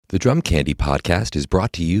The Drum Candy Podcast is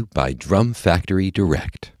brought to you by Drum Factory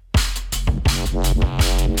Direct.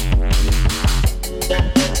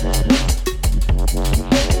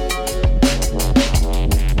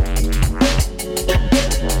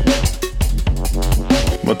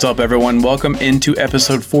 What's up, everyone? Welcome into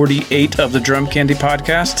episode 48 of the Drum Candy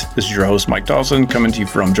Podcast. This is your host, Mike Dawson, coming to you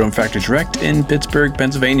from Drum Factory Direct in Pittsburgh,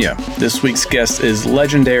 Pennsylvania. This week's guest is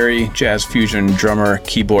legendary jazz fusion drummer,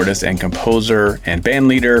 keyboardist, and composer and band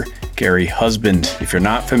leader, Gary Husband. If you're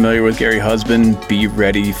not familiar with Gary Husband, be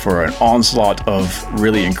ready for an onslaught of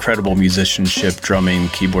really incredible musicianship, drumming,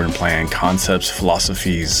 keyboard and playing, concepts,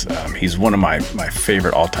 philosophies. He's one of my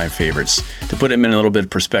favorite all-time favorites. To put him in a little bit of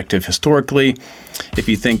perspective historically, if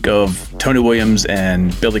you think of Tony Williams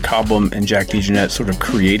and Billy Cobham and Jack DeJohnette sort of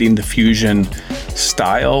creating the fusion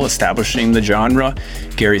style, establishing the genre,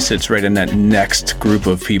 Gary sits right in that next group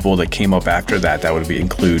of people that came up after that. That would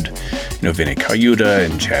include, Vinnie Colaiuta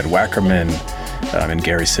and Chad Wackerman, and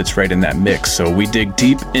Gary sits right in that mix. So we dig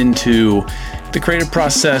deep into the creative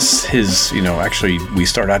process. Actually, we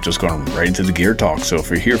start out just going right into the gear talk. So if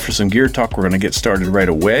you're here for some gear talk, we're going to get started right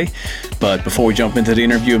away. But before we jump into the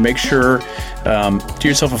interview, make sure, do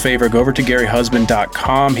yourself a favor, go over to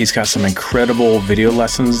GaryHusband.com. He's got some incredible video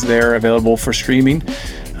lessons there available for streaming.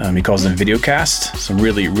 He calls them videocasts. Some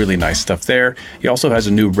really, really nice stuff there. He also has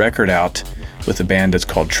a new record out with a band that's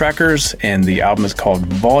called Trackers, and the album is called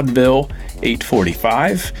Vaudeville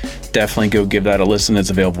 845. Definitely go give that a listen.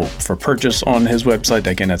 It's available for purchase on his website.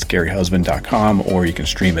 Again, that's GaryHusband.com, or you can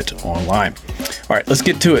stream it online. All right, let's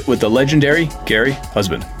get to it with the legendary Gary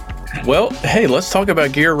Husband. Well, hey, let's talk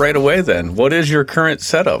about gear right away then. What is your current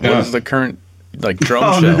setup? What is the current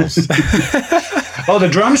drum shells? The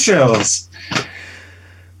drum shells.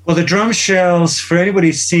 Well, the drum shells, for anybody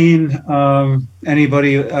who's seen any of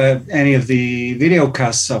the video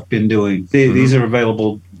casts I've been doing, these are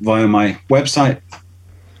available via my website,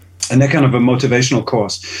 and they're kind of a motivational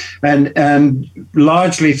course. And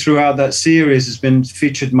largely throughout that series has been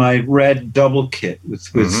featured my red double kit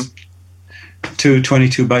with two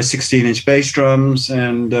 22 by 16-inch bass drums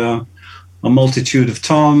and a multitude of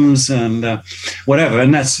toms and whatever.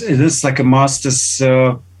 And that's like a master's...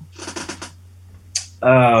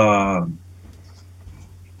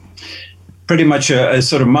 pretty much a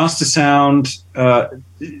sort of master sound,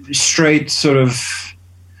 straight sort of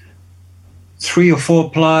 3 or 4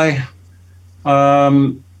 ply,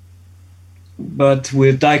 but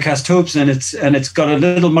with die-cast hoops, and it's got a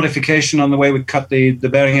little modification on the way we cut the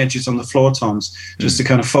bearing edges on the floor toms, just to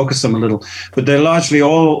kind of focus them a little. But they're largely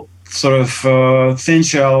all sort of thin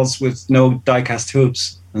shells with no die-cast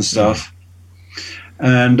hoops and stuff,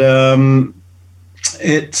 and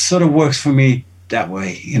it sort of works for me that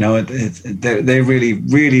way. They really,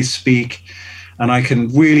 really speak, and I can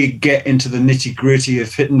really get into the nitty gritty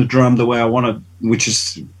of hitting the drum the way I want to, which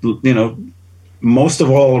is, most of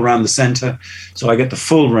all around the center. So I get the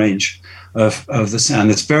full range of the sound.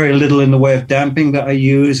 It's very little in the way of damping that I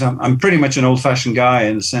use. I'm pretty much an old-fashioned guy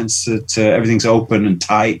in the sense that everything's open and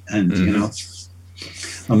tight, and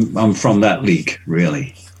I'm from that league,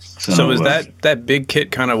 really. So is that big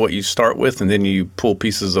kit kind of what you start with, and then you pull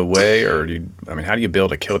pieces away, or how do you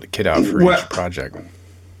build a kit out for each project?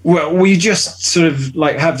 Well, we just sort of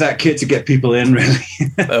have that kit to get people in, really.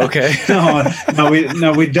 Okay.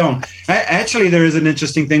 No, we don't. Actually, there is an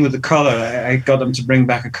interesting thing with the color. I got them to bring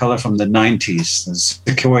back a color from the 90s, the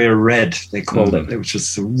Sequoia Red, they called it. It was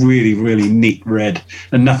just a really, really neat red,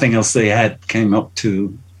 and nothing else they had came up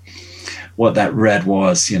to what that red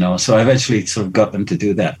was, So I eventually sort of got them to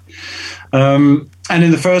do that. And in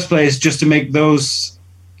the first place, just to make those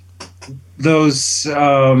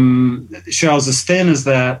shells as thin as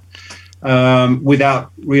that,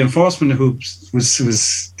 without reinforcement hoops,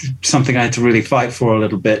 was something I had to really fight for a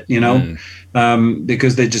little bit,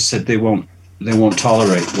 because they just said they won't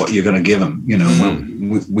tolerate what you're going to give them.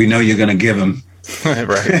 Well, we know you're going to give them,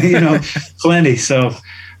 right? Plenty. So.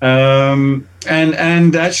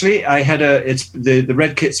 And actually, I had the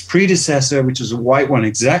red kit's predecessor, which was a white one,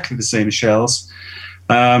 exactly the same shells,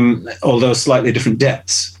 although slightly different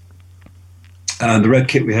depths. The red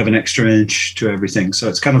kit, we have an extra inch to everything, so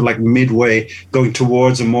it's kind of like midway going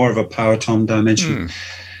towards more of a power tom dimension.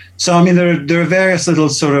 So there are various little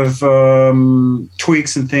sort of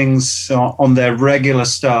tweaks and things on their regular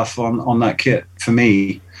stuff on that kit for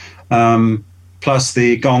me, plus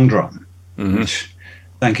the gong drum. Which,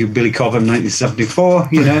 thank you, Billy Cobham, 1974,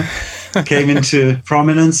 came into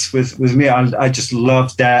prominence with me. I just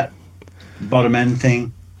loved that bottom end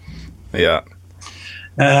thing. Yeah.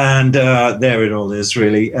 And there it all is,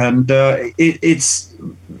 really. And it's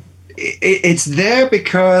there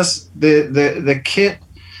because the kit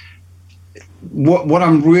what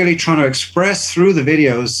I'm really trying to express through the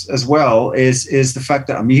videos as well is the fact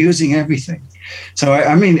that I'm using everything. So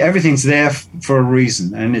I mean, everything's there for a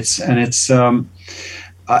reason, and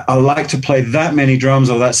I like to play that many drums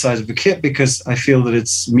or that size of a kit because I feel that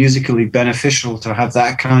it's musically beneficial to have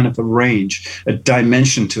that kind of a range, a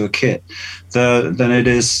dimension to a kit, than it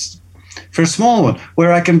is for a small one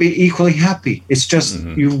where I can be equally happy. It's just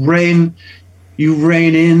you rein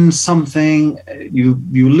in something,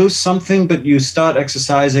 you lose something, but you start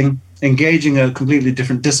exercising, engaging a completely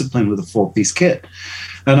different discipline with a 4-piece kit.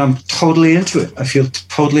 And I'm totally into it. I feel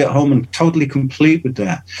totally at home and totally complete with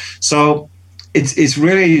that. So it's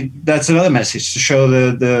really, that's another message, to show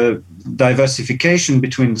the diversification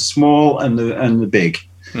between the small and the big,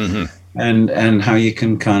 and how you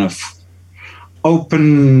can kind of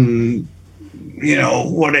open,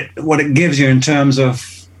 what it gives you in terms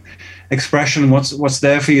of expression, what's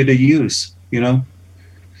there for you to use.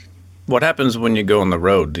 What happens when you go on the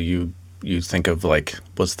road? Do you think of like,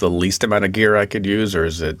 what's the least amount of gear I could use, or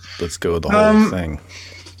is it, let's go with the whole thing?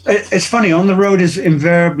 It's funny, on the road is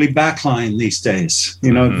invariably backline these days.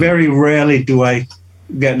 Very rarely do I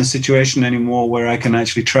get in a situation anymore where I can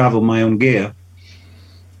actually travel my own gear,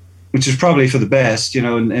 which is probably for the best.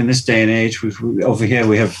 In this day and age, over here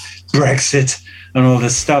we have Brexit and all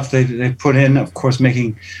this stuff they put in, of course,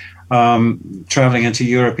 making traveling into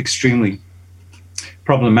Europe extremely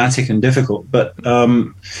problematic and difficult. But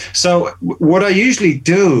so what I usually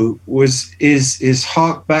do is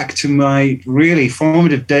hark back to my really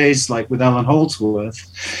formative days, like with Alan Holdsworth,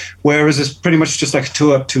 whereas it's pretty much just like a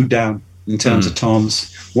 2 up, 2 down in terms of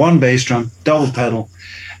toms, 1 bass drum, double pedal,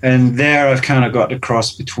 and there I've kind of got the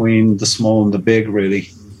cross between the small and the big, really,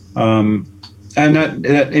 and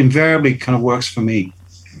that invariably kind of works for me.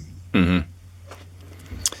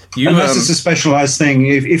 Unless it's a specialized thing.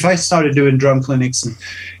 If I started doing drum clinics and,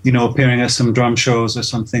 appearing at some drum shows or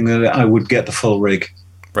something, that I would get the full rig.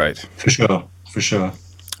 Right. For sure.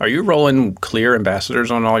 Are you rolling clear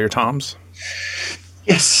ambassadors on all your toms?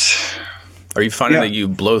 Yes. Are you finding that you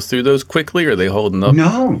blow through those quickly, or are they holding up?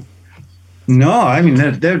 No. I mean,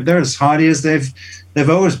 they're as hardy as they've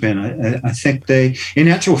always been. I think they, in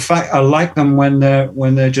actual fact, I like them when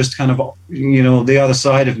they're just kind of, the other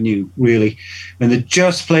side of new, really, and they're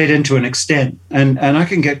just played into an extent, and I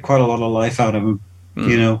can get quite a lot of life out of them.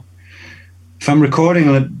 If I'm recording,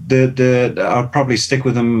 I'll probably stick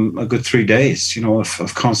with them a good 3 days,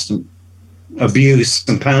 of constant abuse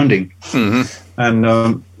and pounding, and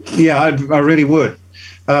I really would.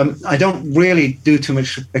 I don't really do too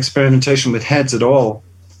much experimentation with heads at all.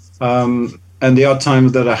 And the odd time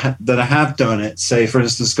that I have done it, say for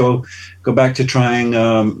instance, go back to trying,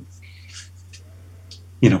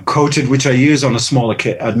 coated, which I use on a smaller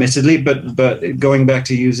kit, admittedly, but going back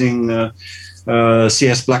to using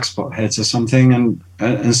CS Black Spot heads or something,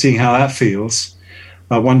 and seeing how that feels.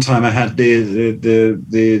 One time I had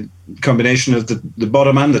the combination of the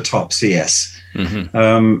bottom and the top CS.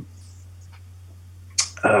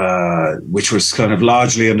 Which was kind of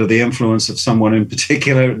largely under the influence of someone in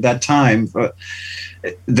particular at that time, but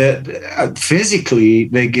that physically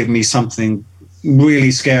they give me something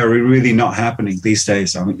really scary, really not happening these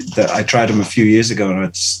days. I mean, I tried them a few years ago and I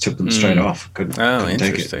just took them straight off. Couldn't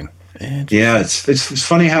interesting. Take it. Yeah, it's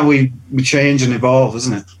funny how we change and evolve,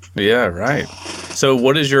 isn't it? Yeah, right. So,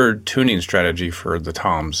 what is your tuning strategy for the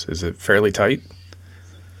toms? Is it fairly tight?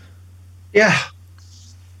 Yeah.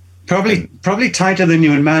 Probably tighter than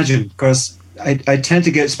you imagine, because I tend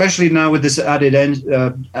to get, especially now with this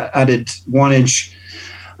added 1 inch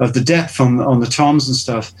of the depth on the toms and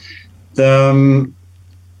stuff.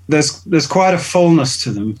 There's quite a fullness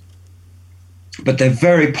to them, but they're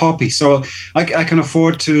very poppy. So I can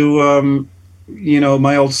afford to,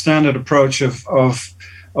 my old standard approach of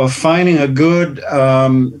finding a good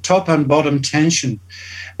top and bottom tension,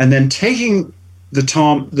 and then taking the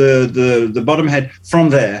tom, the bottom head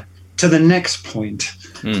from there to the next point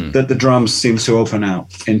that the drums seems to open out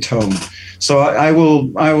in tone. So I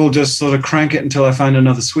will just sort of crank it until I find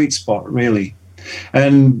another sweet spot, really.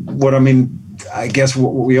 And I guess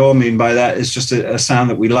what we all mean by that is just a sound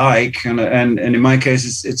that we like, and in my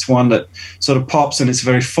case it's one that sort of pops and it's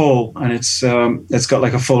very full, and it's got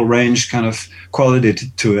like a full range kind of quality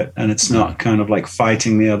to it, and it's not kind of like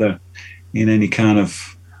fighting the other in any kind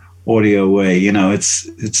of audio way.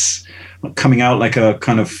 It's coming out like a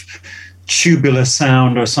kind of tubular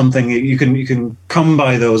sound or something. You can come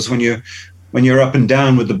by those when you're up and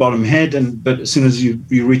down with the bottom head, but as soon as you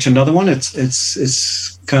reach another one,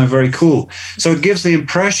 it's kind of very cool. So it gives the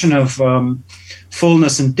impression of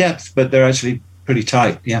fullness and depth, but they're actually pretty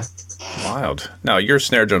tight. Yeah. Wild. Now, your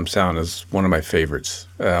snare drum sound is one of my favorites.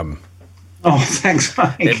 Oh, thanks,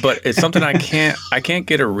 Mike. But it's something I can't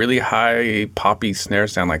get a really high poppy snare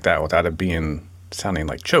sound like that without it sounding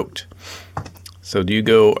like choked. So do you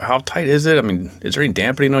go, how tight is it? I mean, is there any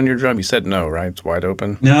dampening on your drum? You said no, right? It's wide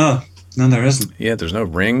open? No, there isn't. Yeah, there's no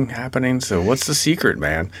ring happening. So what's the secret,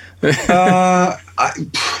 man? I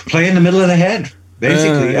play in the middle of the head,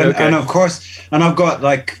 basically. Okay. And of course, and I've got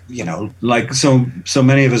like so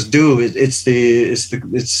many of us do.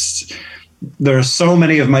 There are so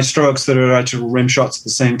many of my strokes that are actual rim shots at the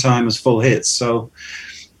same time as full hits. So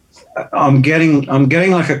I'm getting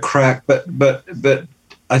like a crack, but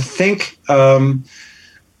I think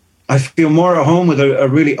I feel more at home with a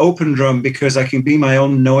really open drum because I can be my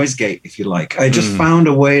own noise gate, if you like. I just found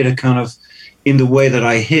a way to kind of, in the way that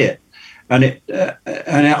I hit, and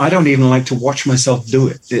I don't even like to watch myself do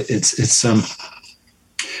it. It's a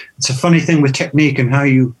funny thing with technique and how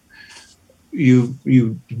you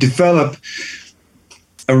develop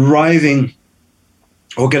arriving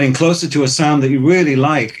or getting closer to a sound that you really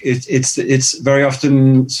like. It's very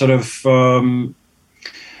often sort of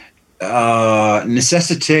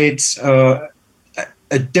necessitates a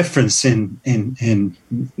difference in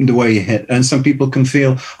the way you hit. And some people can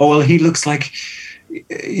feel, oh well, he looks like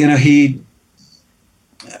he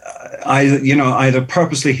either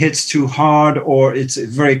purposely hits too hard or it's a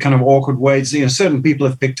very kind of awkward way. Certain people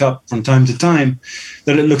have picked up from time to time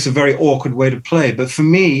that it looks a very awkward way to play. But for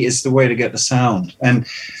me, it's the way to get the sound. And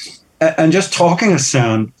just talking a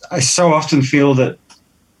sound, I so often feel that,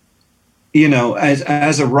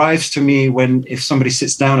 as arrives to me if somebody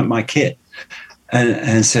sits down at my kit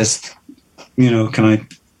and says, can I?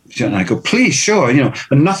 And I go, please, sure.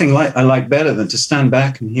 And nothing I like better than to stand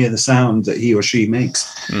back and hear the sound that he or she makes.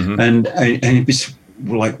 Mm-hmm. And you'd be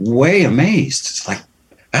like way amazed. It's like,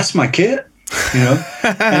 that's my kit, and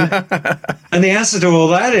the answer to all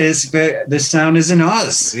that is the sound is in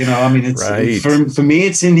us. It's right. For me,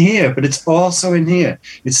 it's in here, but it's also in here.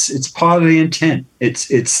 It's part of the intent.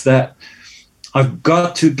 It's that I've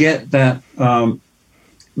got to get that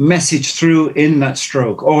message through in that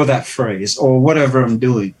stroke or that phrase or whatever I'm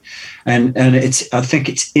doing, and I think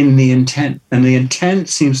it's in the intent, and the intent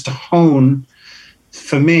seems to hone,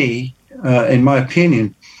 for me, in my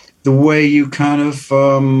opinion, the way you kind of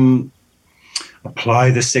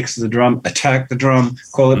apply the sticks to the drum, attack the drum,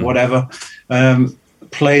 call it whatever,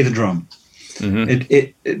 play the drum. Mm-hmm.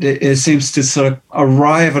 It seems to sort of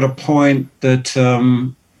arrive at a point that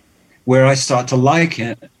where I start to like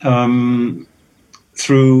it.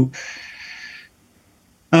 Through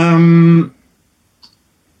just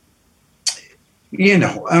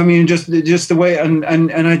the way, and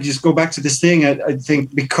I just go back to this thing. I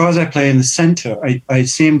think because I play in the center, I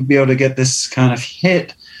seem to be able to get this kind of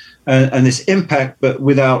hit and this impact, but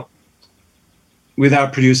without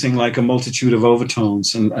producing like a multitude of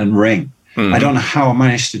overtones and ring. Mm-hmm. I don't know how I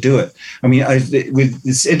managed to do it. I mean, with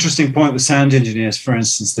this interesting point with sound engineers, for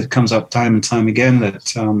instance, that comes up time and time again,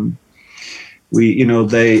 that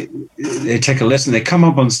they take a listen. They come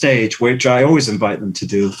up on stage, which I always invite them to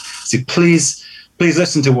do. Say, please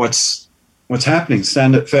listen to what's happening.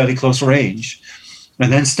 Stand at fairly close range,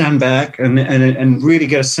 and then stand back and really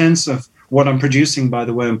get a sense of what I'm producing by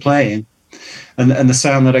the way I'm playing, and the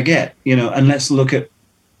sound that I get. And let's look at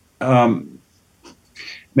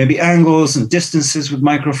maybe angles and distances with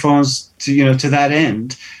microphones to that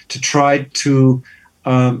end, to try to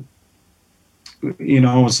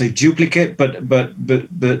I would say duplicate, but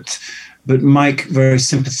mic very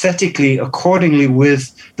sympathetically, accordingly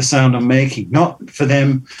with the sound I'm making, not for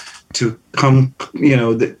them to come,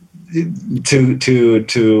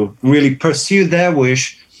 to really pursue their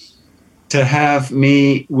wish to have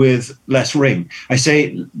me with less ring. I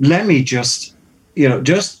say, let me just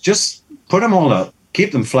put them all up,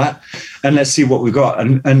 keep them flat, and let's see what we've got.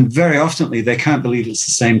 And very oftenly they can't believe it's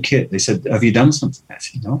the same kit. They said, have you done something? I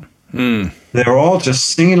said, no. They're all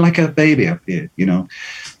just singing like a baby up here,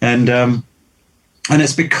 and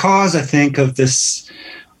it's because I think of this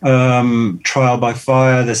trial by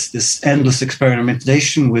fire, this endless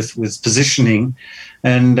experimentation with positioning,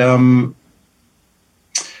 and to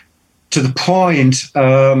the point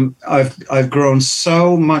I've grown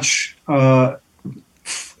so much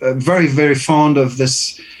very, very fond of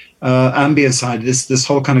this ambient side, this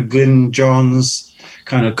whole kind of Glyn Johns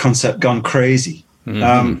kind of concept gone crazy.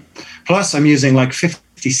 Mm-hmm. Plus, I'm using like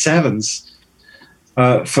 57s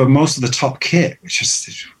for most of the top kit, which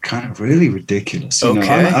is kind of really ridiculous.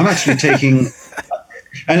 Okay. I'm actually taking,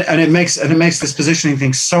 and it makes this positioning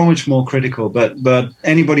thing so much more critical. But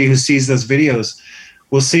anybody who sees those videos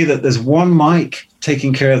will see that there's one mic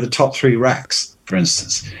taking care of the top 3 racks, for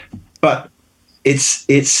instance. But it's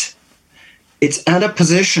at a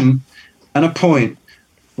position and a point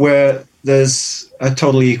where there's a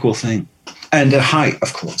totally equal thing, and a height,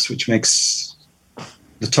 of course, which makes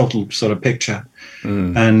the total sort of picture,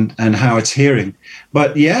 and how it's hearing.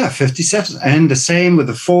 But yeah, 57, and the same with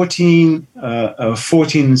the 14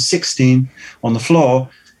 and 16 on the floor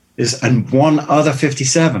and one other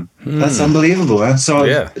 57. That's unbelievable. And so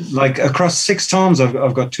like across 6 toms,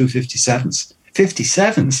 I've got 2 57s.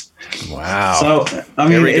 57s. Wow. So I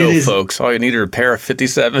mean, there we go, folks. All you need are a pair of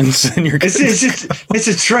 57s, and you're good. It's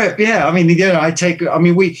a trip. Yeah. I mean,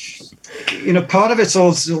 part of it's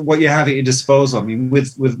also what you have at your disposal. I mean,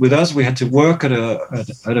 with us, we had to work at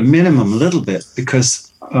a minimum a little bit,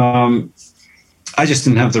 because I just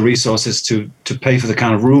didn't have the resources to pay for the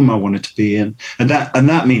kind of room I wanted to be in, and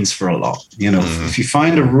that means for a lot. If you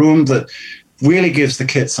find a room that really gives the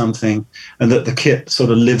kit something, and that the kit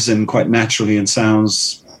sort of lives in quite naturally and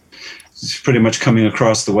sounds pretty much coming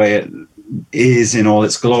across the way it is in all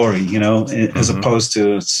its glory, as opposed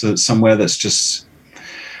to somewhere that's just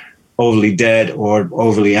overly dead or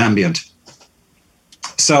overly ambient.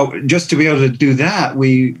 So just to be able to do that,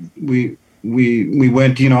 we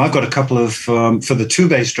went, I've got a couple of, for the 2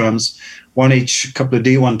 bass drums, one each, a couple of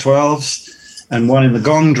D112s and one in the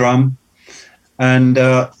gong drum. And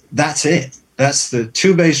that's it. That's the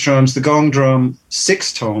 2 bass drums, the gong drum,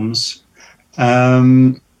 6 toms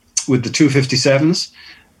with the 2 57s.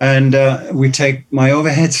 And we take my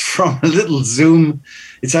overheads from a little Zoom.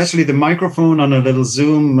 It's actually the microphone on a little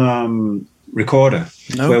Zoom recorder,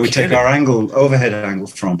 where we take our overhead angle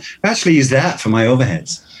from. I actually use that for my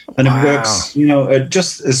overheads. And it works,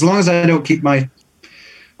 just as long as I don't keep my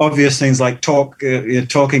obvious things like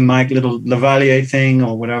talking mic, little lavalier thing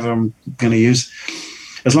or whatever I'm going to use.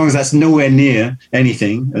 As long as that's nowhere near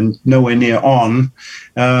anything and nowhere near on,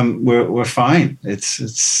 we're fine. It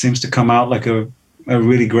seems to come out like a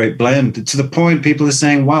really great blend, to the point people are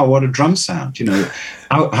saying, wow, what a drum sound.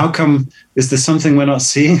 How come, is there something we're not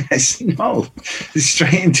seeing? I said, no, it's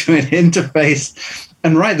straight into an interface.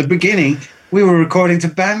 And right at the beginning, we were recording to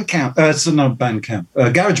Bandcamp. Not Bandcamp,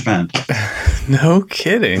 GarageBand. No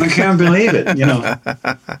kidding. I can't believe it.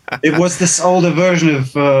 It was this older version of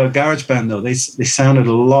GarageBand, though. They sounded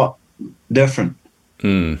a lot different.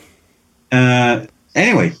 Anyway,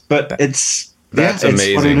 but that's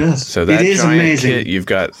amazing. What it is. So that giant amazing kit, you've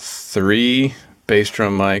got 3 bass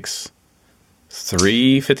drum mics,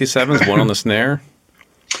 3 57s, one on the snare.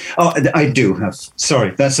 Oh, I do have.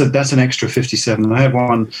 Sorry, that's an extra 57. I have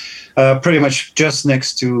one pretty much just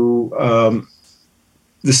next to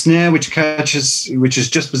the snare, which is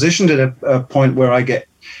just positioned at a point where I get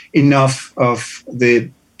enough of the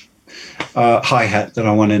hi-hat that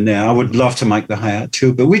I want in there. I would love to mic the hi-hat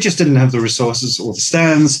too, but we just didn't have the resources or the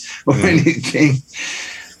stands or anything.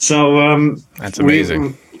 So that's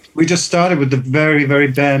amazing. We just started with the very, very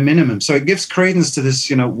bare minimum. So it gives credence to this,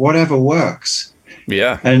 whatever works.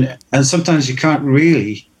 Yeah. And sometimes you can't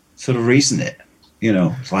really sort of reason it,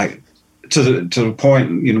 like to the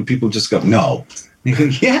point, people just go, no. You go,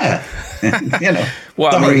 yeah.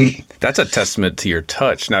 Well, sorry. I mean, that's a testament to your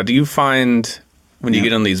touch. Now, do you find when you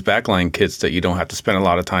get on these backline kits that you don't have to spend a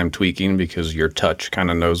lot of time tweaking because your touch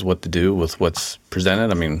kind of knows what to do with what's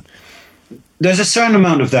presented? I mean, there's a certain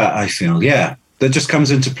amount of that, I feel, yeah, that just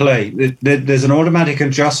comes into play. There's an automatic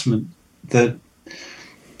adjustment that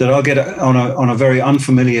I'll get on a very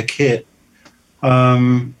unfamiliar kit.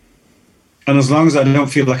 And as long as I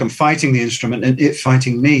don't feel like I'm fighting the instrument and it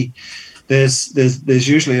fighting me, there's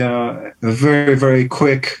usually a very, very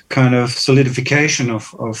quick kind of solidification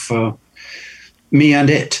of me and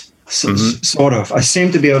it, sort of. I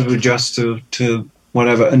seem to be able to adjust to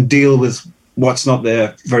whatever and deal with what's not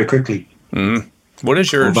there very quickly. Mm-hmm. What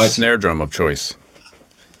is your snare drum of choice?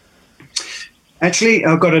 Actually,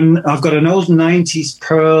 I've got an old 90s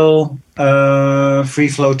Pearl free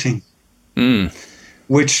floating,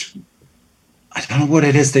 which I don't know what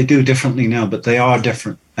it is they do differently now, but they are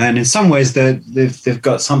different. And in some ways, they've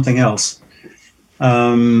got something else.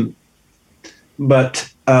 But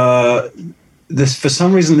this, for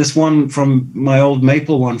some reason, this one from my old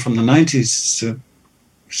Maple one from the 90s,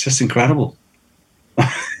 it's just incredible.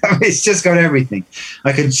 It's just got everything.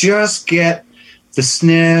 I could just get the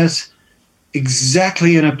snares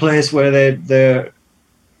exactly in a place where they're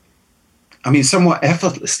somewhat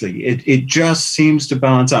effortlessly. It just seems to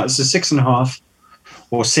balance out. It's a 6.5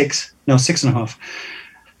 or 6.5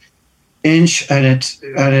 inch, and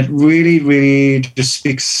it really, really just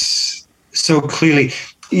speaks so clearly.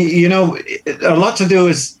 A lot to do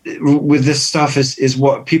with this stuff is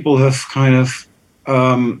what people have kind of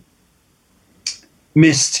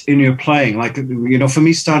missed in your playing. Like, for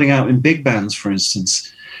me, starting out in big bands, for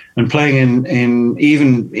instance, and playing in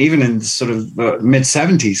even in sort of mid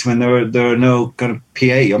 70s when there were no kind of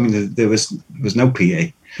PA. I mean, there was no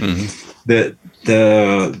PA. There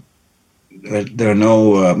are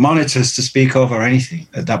no monitors to speak of or anything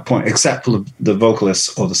at that point, except for the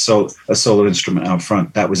vocalist or a solo instrument out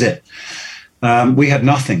front. That was it. We had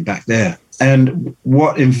nothing back there. And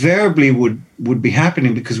what invariably would be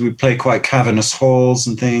happening, because we play quite cavernous halls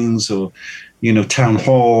and things, or, town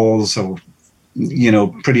halls, or,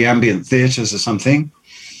 pretty ambient theaters or something,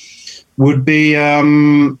 would be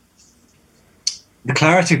the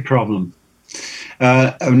clarity problem.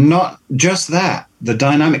 Not just that, the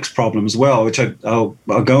dynamics problem as well, which I'll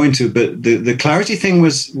go into. But the clarity thing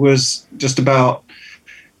was just about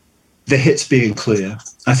the hits being clear.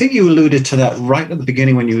 I think you alluded to that right at the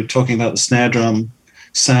beginning when you were talking about the snare drum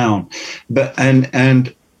sound. But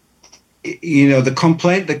and the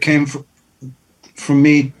complaint that came from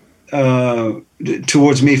me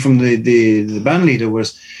towards me from the band leader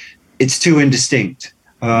was, it's too indistinct.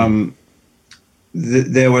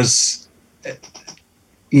 There was,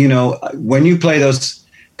 when you play those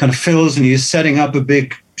kind of fills and you're setting up a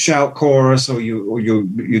big shout chorus, or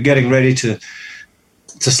you're getting ready to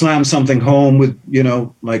slam something home with,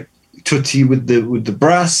 like Tootsie with the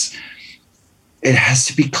brass, it has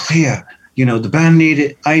to be clear. The band need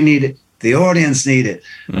it, I need it, the audience need it.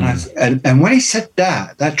 And when he said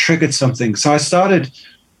that triggered something. So I started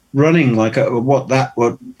running like what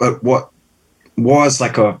was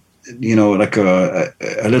like a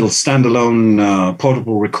little standalone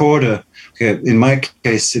portable recorder. In my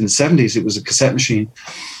case, in the 70s, it was a cassette machine,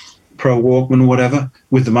 Pro Walkman, whatever,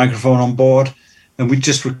 with the microphone on board. And we'd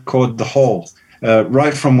just record the whole,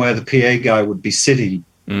 right from where the PA guy would be sitting.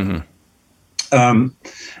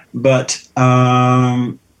 But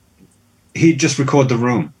he'd just record the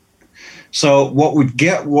room. So what we'd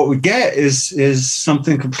get is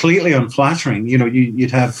something completely unflattering.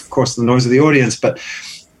 You'd have, of course, the noise of the audience, but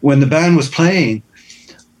when the band was playing,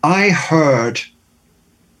 I heard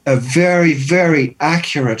a very, very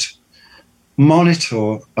accurate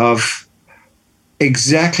monitor of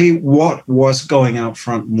exactly what was going out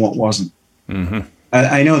front and what wasn't.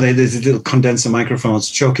 I know there's little condenser microphones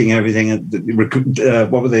choking everything.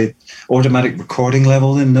 What were they? Automatic recording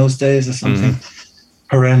level in those days or something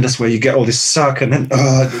horrendous, where you get all this suck and then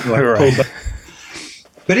pull back.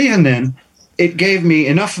 But even then, it gave me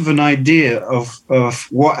enough of an idea of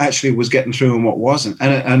what actually was getting through and what wasn't.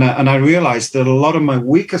 And I realized that a lot of my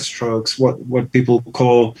weaker strokes, what people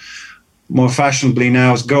call more fashionably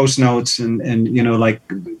now as ghost notes and your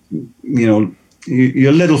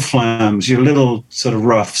little flams, your little sort of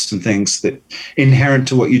roughs and things that inherent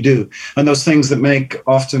to what you do. And those things that make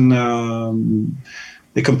often,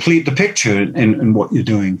 they complete the picture in what you're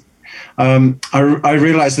doing. I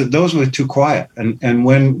realized that those were too quiet. And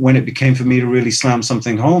when it became for me to really slam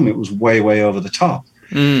something home, it was way, way over the top.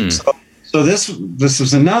 So this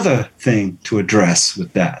was another thing to address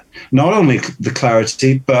with that. Not only the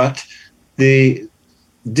clarity, but the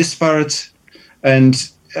disparate and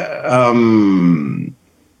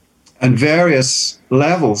various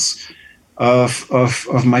levels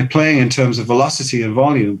of my playing in terms of velocity and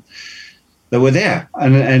volume that were there,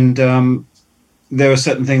 and there were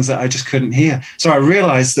certain things that I just couldn't hear. So I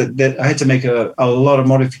realized that I had to make a lot of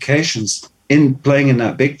modifications in playing in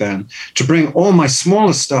that big band to bring all my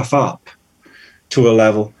smaller stuff up to a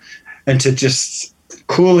level and to just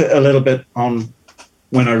cool it a little bit on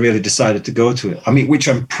when I really decided to go to it. I mean, which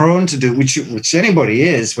I'm prone to do, which anybody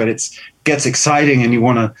is when it gets exciting and you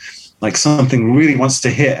want to, like, something really wants to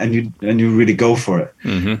hit and you really go for it.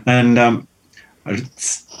 And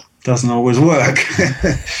it doesn't always work.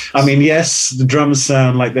 I mean, yes, the drums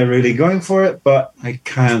sound like they're really going for it, but I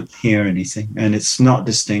can't hear anything, and it's not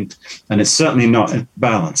distinct, and it's certainly not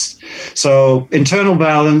balanced. So internal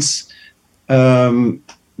balance,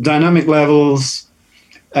 dynamic levels,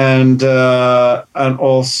 and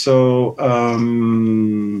also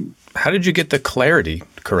how did you get the clarity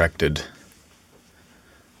corrected?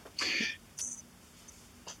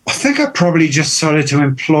 I think I probably just started to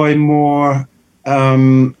employ more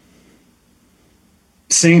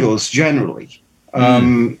singles generally,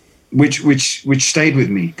 which stayed with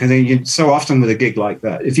me, because so often with a gig like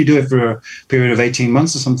that, if you do it for a period of 18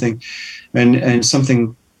 months or something, and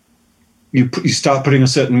something you start putting a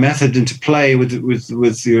certain method into play with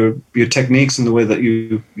your techniques and the way that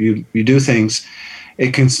you do things,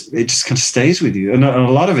 it just kind of stays with you, and a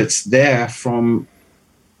lot of it's there from,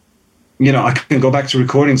 I can go back to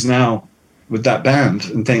recordings now with that band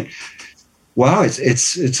and think, wow,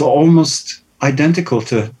 it's almost identical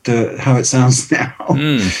to how it sounds now,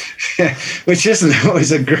 which isn't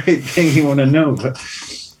always a great thing you want to know, but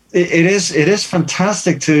it is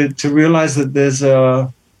fantastic to realize that there's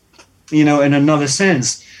a, you know, in another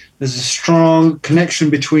sense, there's a strong connection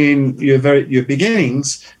between your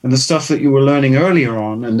beginnings and the stuff that you were learning earlier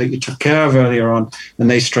on and that you took care of earlier on,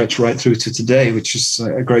 and they stretch right through to today, which is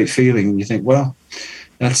a great feeling. And you think, well,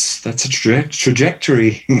 that's a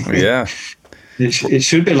trajectory. Yeah, it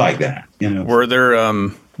should be like that. You know, were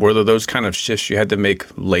there those kind of shifts you had to make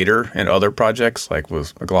later in other projects, like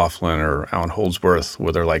with McLaughlin or Alan Holdsworth?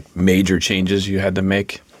 Were there like major changes you had to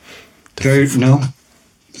make? No,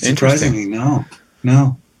 surprisingly, no.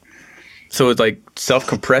 So it's like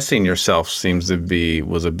self-compressing yourself was a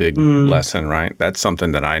big lesson, right? That's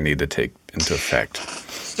something that I need to take into effect.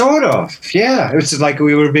 Sort of, yeah. It's like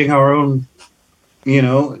we were being our own, you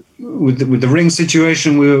know, with the ring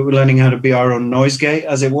situation, we were learning how to be our own noise gate,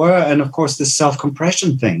 as it were, and of course the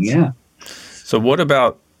self-compression thing, yeah. So what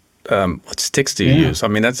about what sticks do you use? I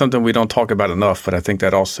mean, that's something we don't talk about enough, but I think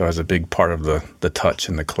that also has a big part of the touch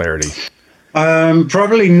and the clarity.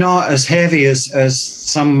 Probably not as heavy as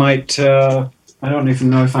some might. I don't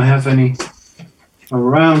even know if I have any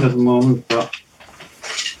around at the moment, but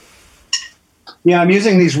yeah, I'm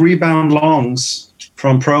using these Rebound Longs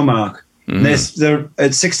from ProMark. They're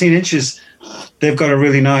at 16 inches. They've got a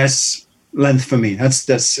really nice length for me.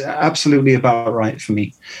 That's absolutely about right for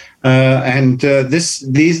me. And these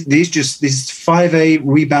 5A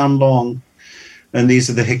Rebound Long, and these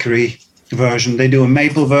are the hickory version. They do a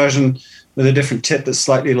maple version with a different tip that's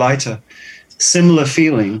slightly lighter. Similar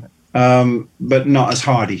feeling, but not as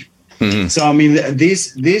hardy. Mm-hmm. So I mean,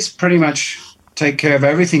 these pretty much take care of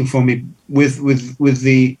everything for me. With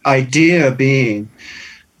the idea being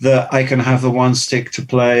that I can have the one stick to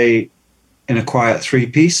play in a quiet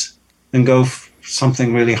 3-piece and go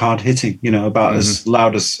something really hard hitting, you know, about as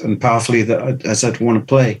loud and powerfully as I'd want to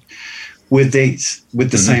play with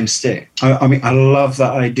the same stick. I mean, I love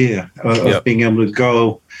that idea of being able to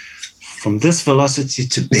go from this velocity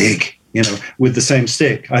to big, you know, with the same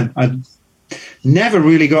stick. I never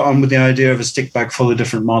really got on with the idea of a stick bag full of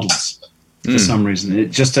different models for some reason. It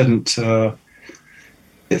just didn't,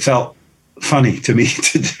 it felt funny to me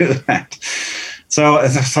to do that. So I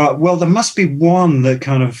thought, well, there must be one that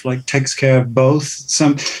kind of like takes care of both.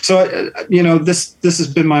 You know, this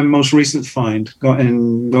has been my most recent find,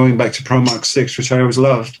 going back to ProMark 6, which I always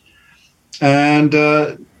loved. And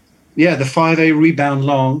the 5A Rebound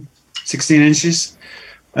Long, 16 inches,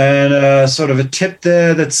 and sort of a tip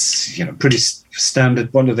there that's, you know, pretty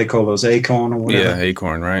standard. What do they call those? Acorn or whatever? Yeah,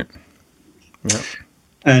 acorn, right. Yep.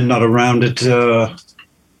 And not a rounded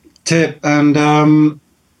tip. And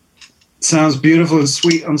sounds beautiful and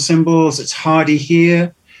sweet on cymbals. It's hardy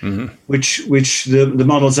here, which the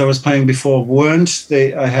models I was playing before weren't.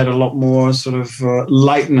 I had a lot more sort of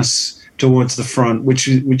lightness towards the front, which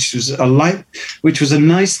was a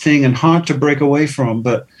nice thing and hard to break away from,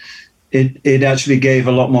 but it actually gave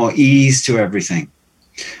a lot more ease to everything,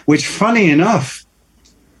 which, funny enough,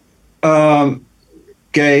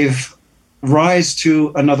 gave rise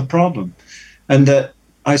to another problem, and that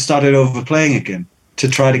I started overplaying again to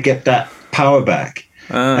try to get that power back.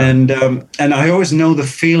 And I always know the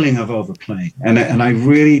feeling of overplaying, and I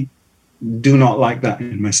really do not like that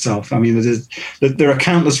in myself. I mean, there are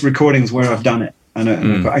countless recordings where I've done it,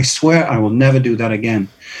 and I swear I will never do that again.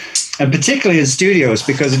 And particularly in studios,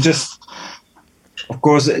 because it just, of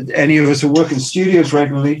course, any of us who work in studios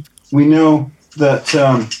regularly, we know that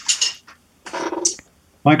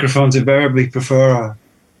microphones invariably prefer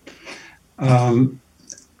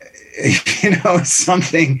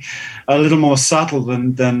something a little more subtle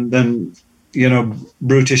than you know,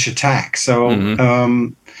 brutish attack. So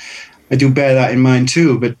I do bear that in mind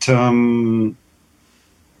too. But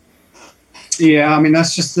yeah, I mean,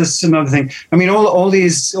 that's another thing. I mean, all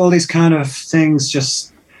these kind of things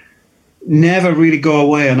just never really go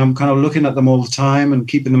away, and I'm kind of looking at them all the time and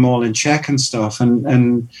keeping them all in check and stuff.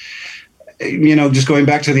 And you know, just going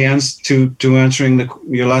back to the answer to answering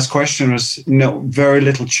your last question, was, you know, very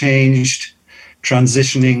little changed,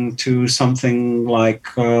 transitioning to something like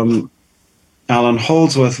Alan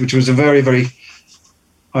Holdsworth, which was a very, very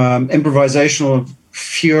improvisational,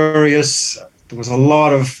 furious. There was a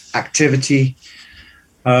lot of activity.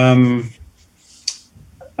 It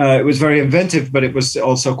was very inventive, but it was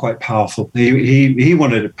also quite powerful. He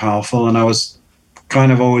wanted it powerful, and I was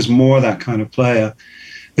kind of always more that kind of player,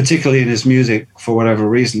 particularly in his music, for whatever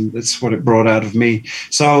reason. That's what it brought out of me.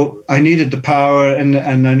 So I needed the power, and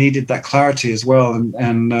I needed that clarity as well.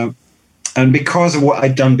 And because of what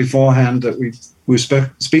I'd done beforehand that we were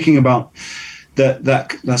speaking about,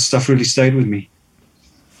 that stuff really stayed with me.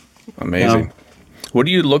 Amazing. What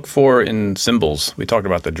do you look for in cymbals? We talked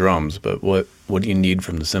about the drums, but what do you need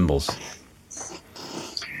from the cymbals?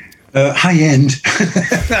 High end.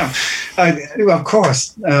 Of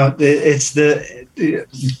course. It's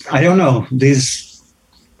I don't know, these,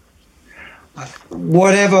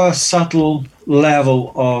 whatever subtle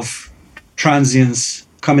level of transience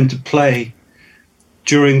come into play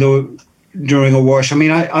during a wash. I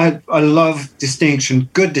mean, I love distinction,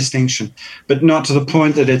 good distinction, but not to the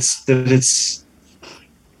point that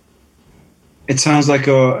it sounds like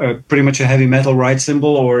a pretty much a heavy metal ride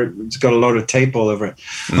cymbal, or it's got a load of tape all over it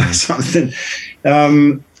or something.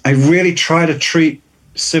 I really try to treat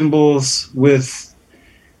cymbals with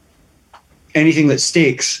anything that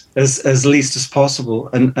sticks as least as possible,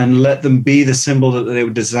 and let them be the cymbal that they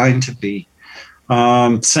were designed to be.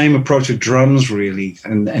 Same approach with drums, really,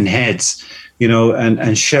 and heads,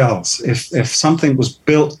 and shells. If something was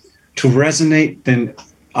built to resonate, then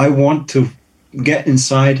I want to get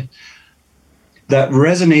inside that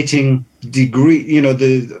resonating degree,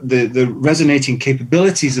 the resonating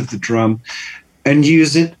capabilities of the drum, and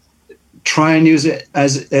try and use it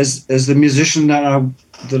as the musician that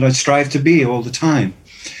I strive to be all the time,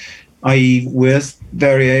 i.e., with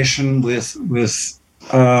variation, with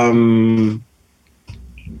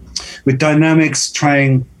dynamics,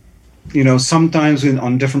 trying, sometimes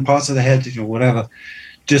on different parts of the head, whatever,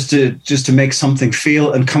 just to make something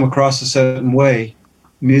feel and come across a certain way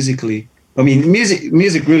musically. I mean,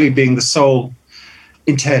 music really being the sole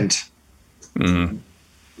intent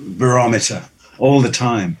barometer all the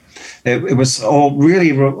time. It was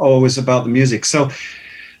always about the music. So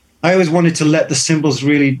I always wanted to let the cymbals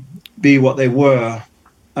really be what they were.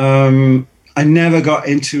 I never got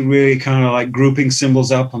into really kind of like grouping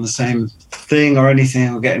cymbals up on the same thing or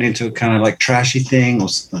anything, or getting into a kind of like trashy thing or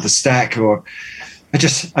the stack, or I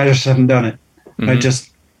just haven't done it.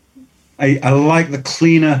 I like the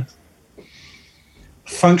cleaner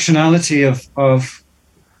functionality of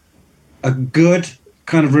a good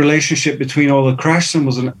kind of relationship between all the crash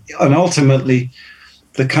cymbals and ultimately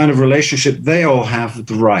the kind of relationship they all have with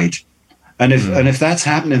the ride. And if that's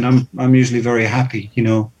happening, I'm usually very happy.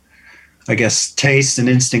 I guess taste and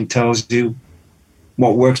instinct tells you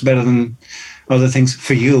what works better than other things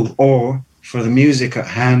for you or for the music at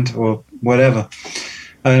hand or whatever.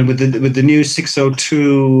 And with the new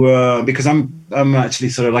 602, because I'm actually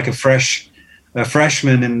sort of like a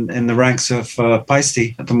freshman in the ranks of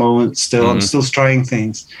Paiste at the moment. Still, I'm still trying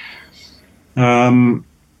things.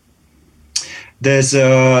 There's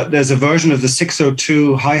a version of the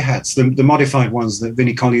 602 hi-hats, the modified ones that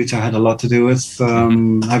Vinnie Colaiuta had a lot to do with,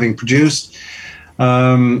 having produced.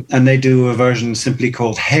 And they do a version simply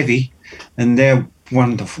called Heavy, and they're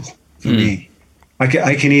wonderful for me. I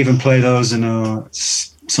can even play those in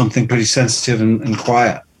something pretty sensitive and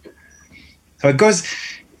quiet. So it goes,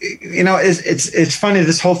 it's funny,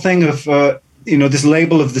 this whole thing of, this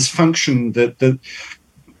label of this function that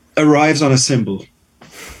arrives on a cymbal.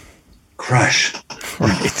 Crash.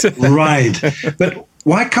 Right. But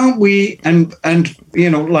why can't we, and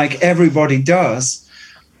like everybody does,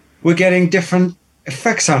 we're getting different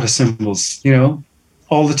effects out of cymbals,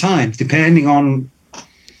 all the time, depending on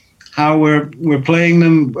how we're playing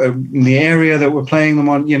them, in the area that we're playing them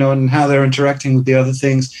on, and how they're interacting with the other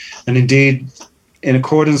things, and indeed in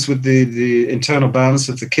accordance with the internal balance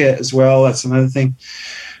of the kit as well. That's another thing.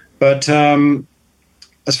 But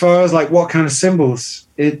as far as like what kind of cymbals,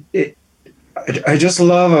 I just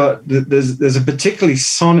love there's a particularly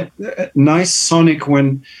nice sonic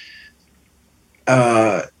when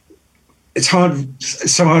it's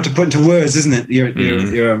so hard to put into words, isn't it?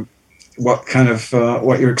 Your what kind of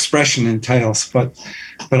what your expression entails. But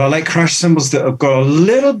I like crash cymbals that have got a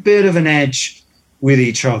little bit of an edge with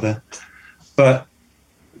each other, but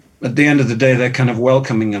at the end of the day, they're kind of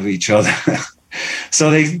welcoming of each other.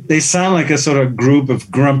 So they sound like a sort of group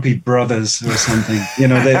of grumpy brothers or something.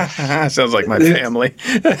 Sounds like my family.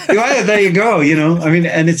 Yeah, there you go. I mean,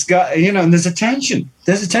 and it's got, and there's a tension.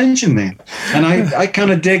 There's a tension there, and I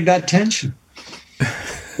kind of dig that tension.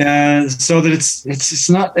 So that it's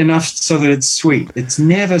not enough so that it's sweet. It's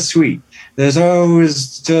never sweet. There's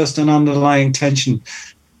always just an underlying tension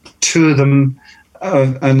to them,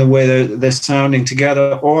 and the way they're sounding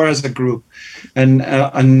together or as a group. And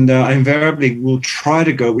I invariably will try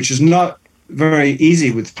to go, which is not very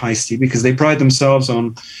easy with Paiste, because they pride themselves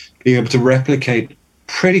on being able to replicate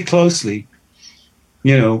pretty closely,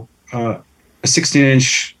 a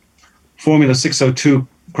 16-inch Formula 602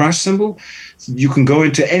 crash cymbal. You can go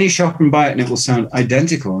into any shop and buy it, and it will sound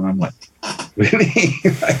identical. And I'm like, really?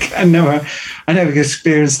 I never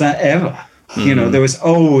experienced that ever. There was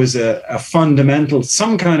always a fundamental,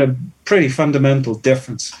 some kind of pretty fundamental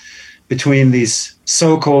difference between these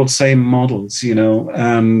so-called same models,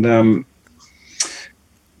 and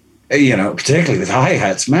particularly with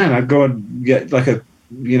hi-hats, man, I'd go and get like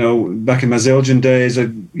back in my Zildjian days,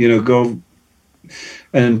 I'd, go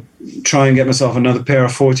and try and get myself another pair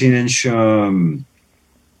of 14-inch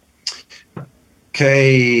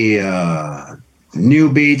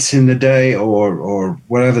new beats in the day, or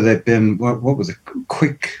whatever they've been. What was it?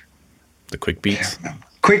 The Quick Beats.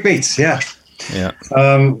 Quick Beats, yeah. Yeah.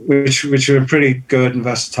 Which were pretty good and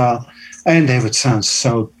versatile, and they would sound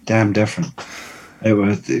so damn different. It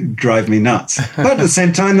would drive me nuts. But at the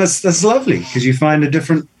same time, that's lovely, because you find a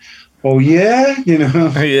different. Oh yeah,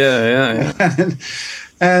 Yeah.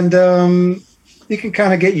 and you can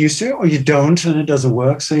kind of get used to it, or you don't, and it doesn't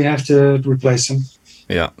work, so you have to replace them.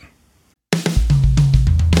 Yeah.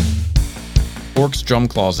 Forks Drum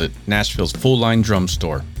Closet, Nashville's full-line drum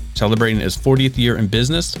store. Celebrating its 40th year in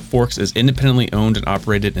business, Forks is independently owned and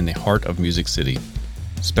operated in the heart of Music City.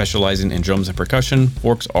 Specializing in drums and percussion,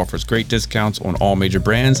 Forks offers great discounts on all major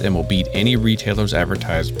brands and will beat any retailer's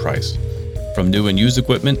advertised price. From new and used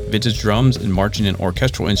equipment, vintage drums, and marching and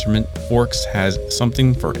orchestral instrument, Forks has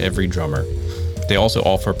something for every drummer. They also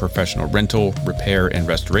offer professional rental, repair, and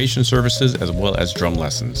restoration services, as well as drum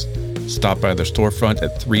lessons. Stop by their storefront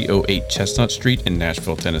at 308 Chestnut Street in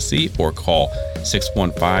Nashville, Tennessee, or call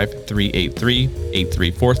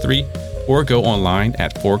 615-383-8343, or go online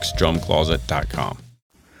at forksdrumcloset.com.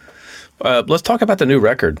 Let's talk about the new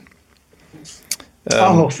record.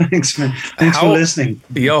 Thanks, man. Thanks for listening.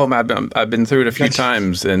 I've been through it a few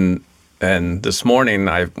times, and this morning,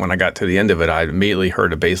 when I got to the end of it, I immediately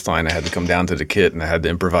heard a bass line. I had to come down to the kit, and I had to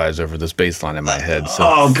imprise over this bass line in my head.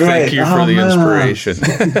 So great. Thank you for the inspiration.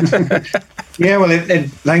 Yeah, well,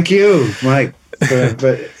 thank you, Mike.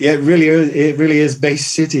 But yeah, it really is Bass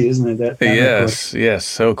City, isn't it? Yes.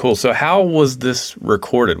 So cool. So how was this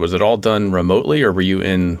recorded? Was it all done remotely, or were you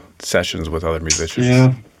in sessions with other musicians?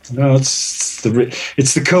 Yeah. No, it's the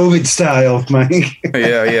COVID style, Mike.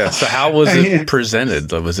 Yeah. So how was it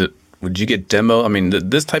presented? Would you get demo? I mean,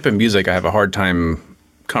 this type of music, I have a hard time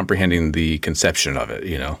comprehending the conception of it.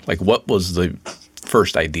 Like, what was the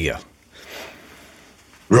first idea?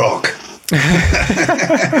 Rock.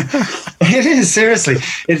 It is, seriously.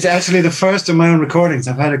 It's actually the first of my own recordings.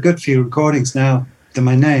 I've had a good few recordings now to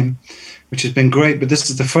my name, which has been great, but this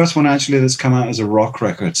is the first one actually that's come out as a rock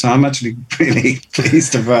record. So I'm actually really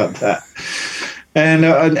pleased about that. And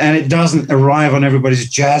it doesn't arrive on everybody's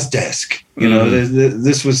jazz desk.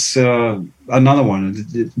 This was another one.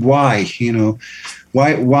 Why?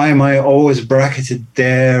 Why am I always bracketed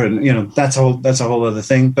there? And that's a whole other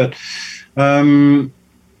thing. But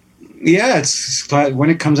it's like when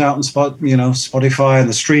it comes out on Spotify and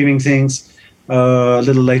the streaming things a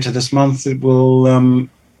little later this month, it will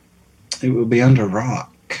be under rock.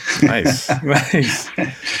 Nice.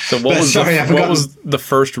 So what was the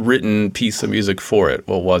first written piece of music for it?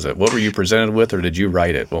 What was it? What were you presented with, or did you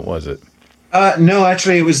write it? What was it? No,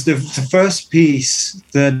 actually, it was the first piece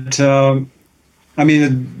that,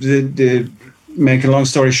 make a long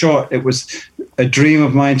story short, it was a dream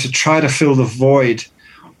of mine to try to fill the void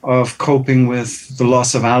of coping with the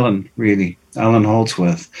loss of Alan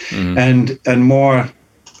Holdsworth, and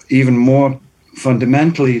even more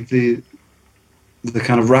fundamentally, the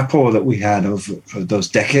kind of rapport that we had over those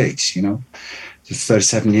decades, just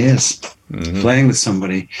 37 years playing with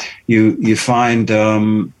somebody, you find,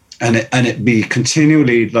 and it be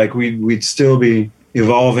continually like we'd still be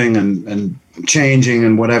evolving and changing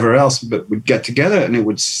and whatever else, but we'd get together and it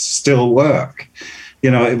would still work.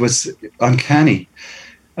 It was uncanny,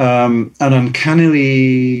 and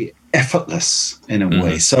uncannily effortless in a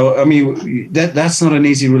way. So, that's not an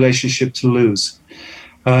easy relationship to lose.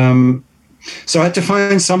 So I had to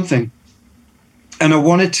find something, and I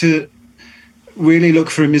wanted to really look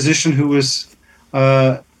for a musician who was,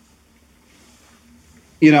 I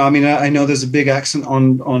know there's a big accent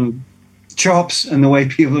on chops and the way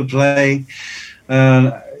people play,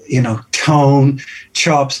 tone,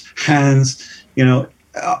 chops, hands.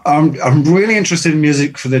 I'm really interested in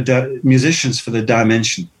music for the musicians, for the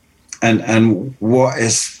dimension, and what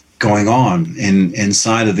is going on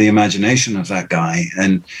inside of the imagination of that guy,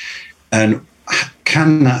 and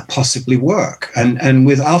can that possibly work? And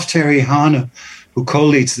with Alf Terry Hane, who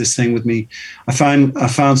co-leads this thing with me, I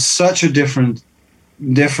found such a difference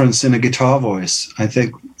in a guitar voice, I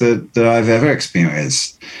think, that I've ever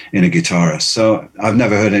experienced in a guitarist. So I've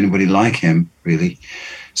never heard anybody like him, really.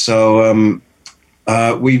 So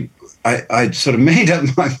I sort of made up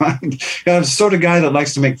my mind. I'm the sort of guy that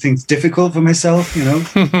likes to make things difficult for myself,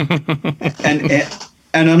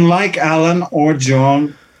 and unlike Alan or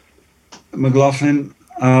John, McLaughlin,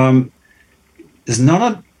 there's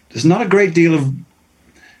not a great deal of,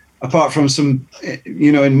 apart from some,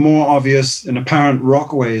 in more obvious and apparent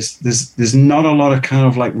rock ways, there's not a lot of kind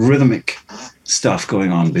of like rhythmic stuff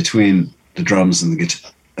going on between the drums and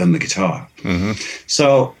the guitar. Mm-hmm.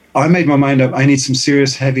 So I made my mind up. I need some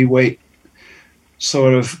serious heavyweight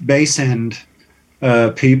sort of bass end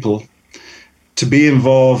people to be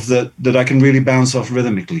involved that I can really bounce off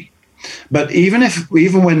rhythmically. But even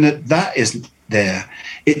when that isn't there,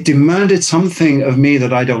 it demanded something of me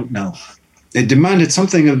that I don't know. It demanded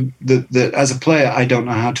something that as a player I don't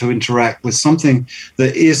know how to interact with, something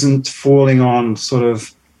that isn't falling on sort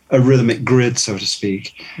of a rhythmic grid, so to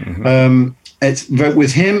speak. Mm-hmm.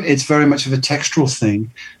 With him, it's very much of a textural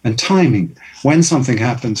thing and timing. When something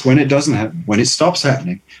happens, when it doesn't happen, when it stops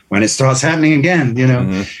happening, when it starts happening again,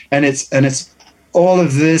 mm-hmm. and it's all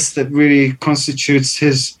of this that really constitutes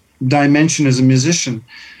his dimension as a musician.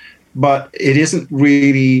 But it isn't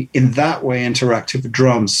really in that way interactive with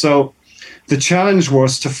drums. So the challenge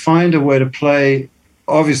was to find a way to play,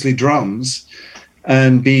 obviously, drums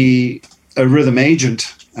and be a rhythm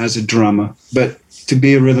agent as a drummer, but to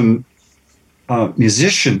be a rhythm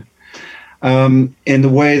musician in the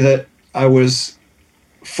way that I was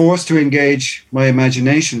forced to engage my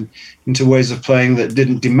imagination into ways of playing that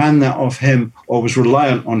didn't demand that of him or was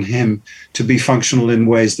reliant on him to be functional in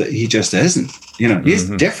ways that he just isn't. He's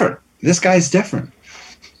mm-hmm. different. This guy's different.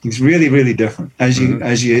 He's really, really different, as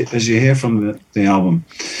you hear from the album.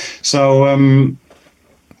 So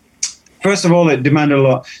first of all, it demanded a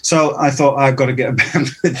lot. So I thought, I've got to get a band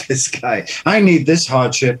with this guy. I need this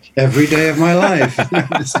hardship every day of my life.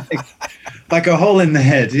 It's like a hole in the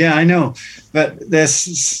head. Yeah, I know. But there's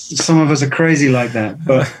some of us are crazy like that.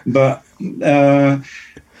 But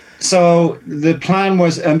so the plan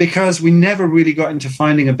was, and because we never really got into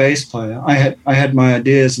finding a bass player, I had my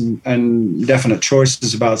ideas and definite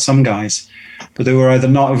choices about some guys, but they were either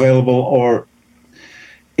not available or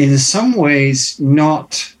in some ways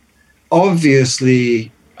not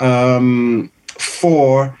obviously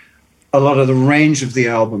for a lot of the range of the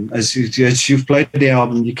album. As you've played the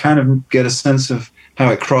album, you kind of get a sense of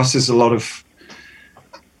how it crosses a lot of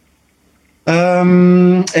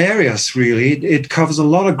areas, really. It covers a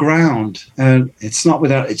lot of ground, and it's not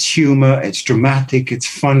without its humor. It's dramatic, it's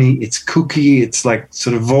funny, it's kooky, it's like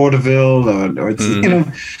sort of vaudeville, or it's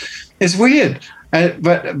it's weird.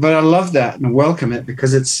 But I love that and welcome it,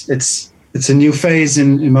 because it's a new phase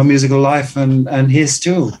in my musical life and his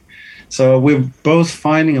too. So we're both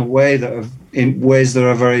finding a way in ways that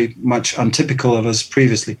are very much untypical of us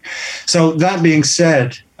previously. So that being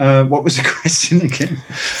said, what was the question again?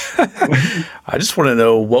 I just want to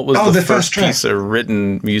know, what was the first piece of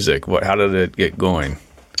written music? How did it get going?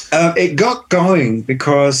 It got going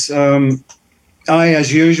because I,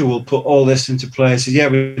 as usual, put all this into play. I said, yeah,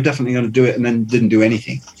 we're definitely going to do it, and then didn't do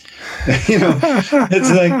anything.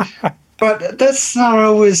 It's like, but that's not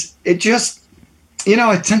always, it just,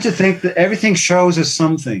 I tend to think that everything shows us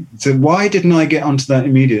something. So why didn't I get onto that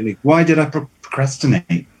immediately? Why did I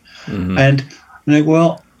procrastinate? Mm-hmm. And I'm like,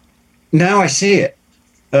 well, now I see it.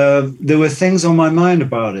 There were things on my mind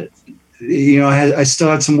about it. I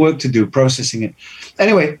still had some work to do processing it.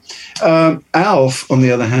 Anyway, Alf, on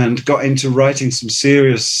the other hand, got into writing a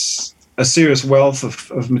serious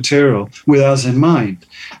wealth of material with us in mind.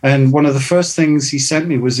 And one of the first things he sent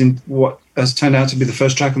me was in what has turned out to be the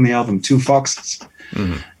first track on the album, Two Foxes,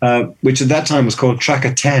 mm-hmm. Which at that time was called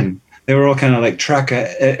Tracker 10. They were all kind of like tracker,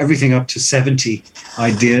 everything up to 70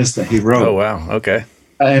 ideas that he wrote. Oh, wow. Okay.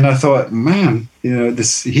 And I thought, man,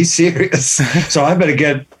 he's serious. So I better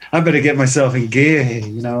get myself in gear here,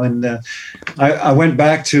 and I went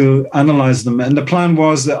back to analyze them. And the plan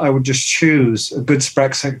was that I would just choose a good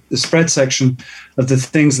spread section of the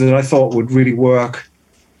things that I thought would really work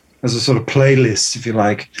as a sort of playlist, if you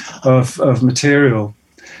like, of material,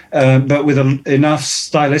 but with enough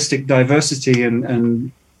stylistic diversity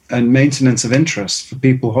and maintenance of interest for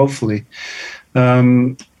people, hopefully,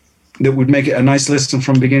 that would make it a nice listen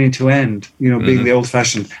from beginning to end, mm-hmm. being the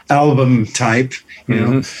old-fashioned album type,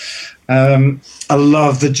 mm-hmm. I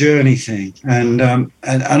love the journey thing, and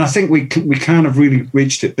I think we kind of really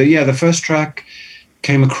reached it. But yeah, the first track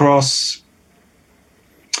came across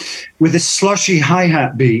with this slushy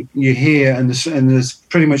hi-hat beat you hear, and there's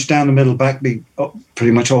pretty much down the middle backbeat,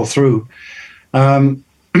 pretty much all through,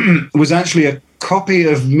 was actually a copy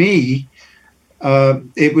of me.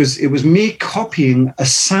 It was me copying a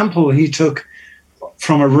sample he took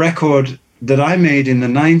from a record that I made in the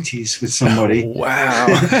 90s with somebody. Oh, wow.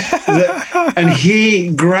 And he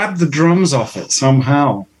grabbed the drums off it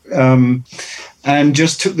somehow, and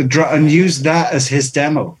just took the drum and used that as his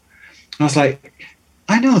demo. I was like,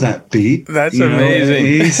 I know that beat. That's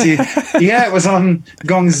amazing. Yeah, it was on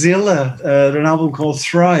Gongzilla, an album called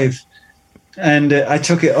Thrive. And I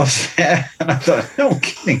took it off there, and I thought, no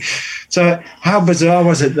kidding. So how bizarre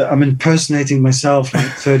was it that I'm impersonating myself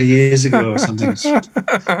like 30 years ago or something?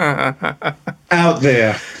 Out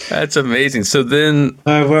there. That's amazing. So then...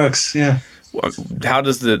 it works, yeah. How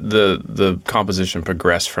does the composition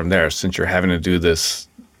progress from there, since you're having to do this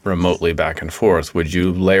remotely back and forth? Would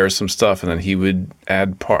you layer some stuff and then he would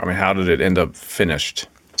add part? I mean, how did it end up finished?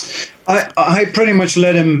 I pretty much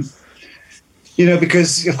let him...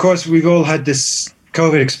 because of course we've all had this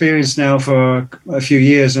COVID experience now for a few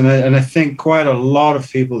years, and I think quite a lot of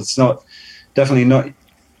people. It's definitely not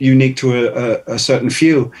unique to a certain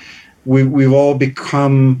few. We've all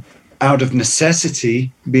become, out of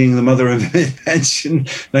necessity, being the mother of invention.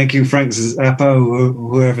 Thank you, Frank Zappa,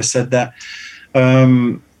 whoever said that.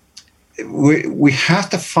 We have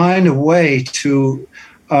to find a way to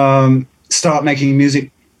start making music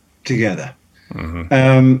together.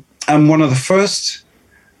 Mm-hmm. And one of the first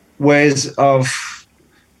ways of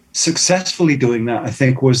successfully doing that, I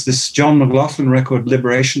think, was this John McLaughlin record,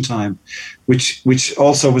 Liberation Time, which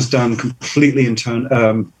also was done completely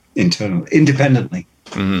independently.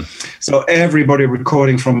 Mm-hmm. So everybody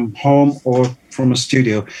recording from home or from a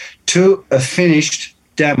studio to a finished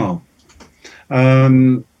demo.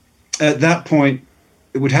 At that point,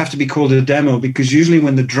 it would have to be called a demo, because usually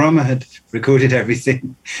when the drummer had recorded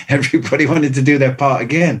everything, everybody wanted to do their part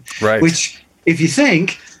again. Right. Which, if you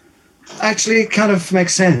think, actually kind of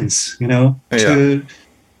makes sense, Yeah.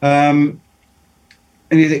 And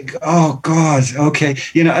you think, oh God, okay,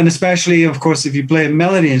 and especially, of course, if you play a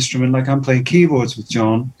melody instrument, like I'm playing keyboards with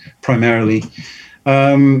John primarily.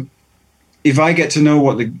 If I get to know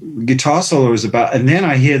what the guitar solo is about, and then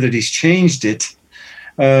I hear that he's changed it.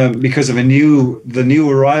 Because of the new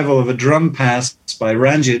arrival of a drum pass by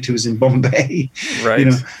Ranjit, who's in Bombay, right?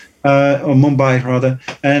 Or Mumbai rather,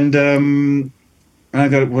 and I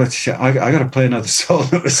got to play another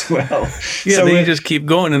solo as well. Yeah, so then you just keep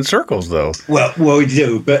going in circles, though. Well, we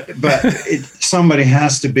do, but somebody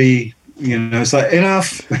has to be. It's like,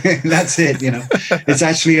 enough. That's it. It's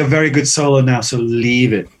actually a very good solo now, so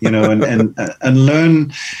leave it. And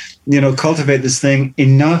learn. Cultivate this thing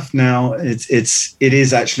enough now. It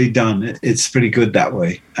is actually done. It's pretty good that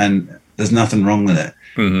way, and there's nothing wrong with it.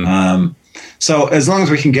 Mm-hmm. So as long as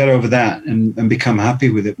we can get over that and become happy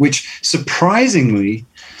with it, which surprisingly,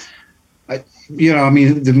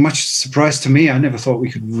 the much surprise to me, I never thought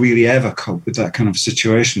we could really ever cope with that kind of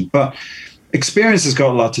situation. But experience has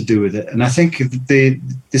got a lot to do with it, and I think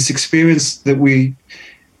this experience that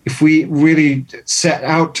if we really set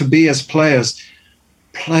out to be as players.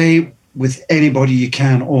 Play with anybody you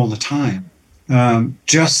can all the time,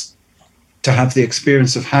 just to have the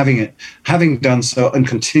experience of having done so and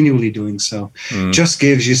continually doing so, just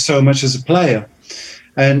gives you so much as a player.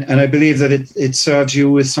 And I believe that it serves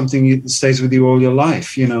you with something that stays with you all your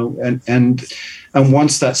life, and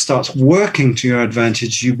once that starts working to your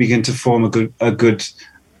advantage, you begin to form a good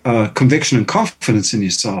conviction and confidence in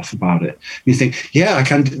yourself about it. You think, yeah, I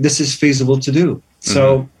can. This is feasible to do.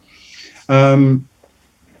 So.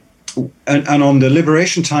 And on the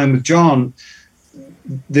Liberation Time with John,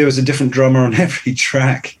 there was a different drummer on every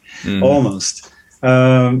track, almost.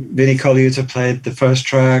 Vinnie Colaiuta played the first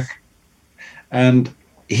track, and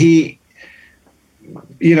he,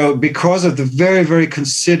 because of the very, very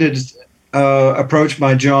considered approach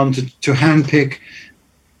by John to handpick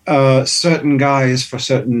certain guys for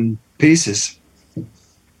certain pieces.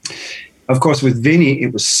 Of course, with Vinnie,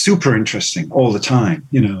 it was super interesting all the time,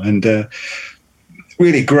 and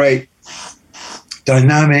really great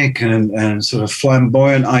dynamic and sort of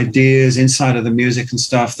flamboyant ideas inside of the music and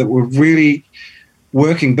stuff that were really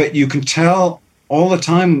working. But you can tell all the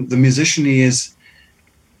time the musician he is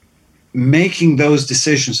making those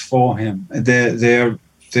decisions for him. They're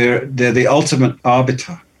the ultimate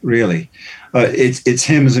arbiter, really. It's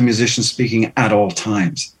him as a musician speaking at all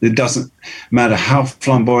times. It doesn't matter how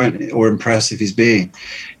flamboyant or impressive he's being.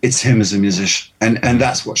 It's him as a musician, and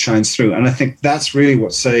that's what shines through. And I think that's really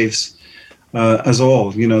what saves us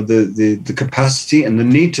all. The capacity and the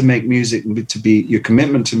need to make music, to be your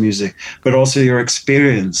commitment to music, but also your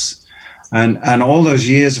experience, and all those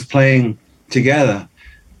years of playing together.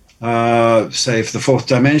 Say for the Fourth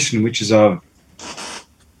Dimension, which is the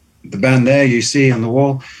band there you see on the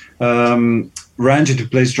wall. Ranjit, who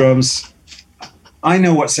plays drums, I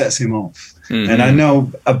know what sets him off. Mm-hmm. And I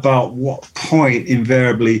know about what point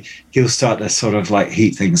invariably he'll start to sort of like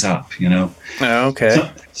heat things up, Oh,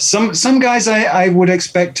 okay. So some guys I would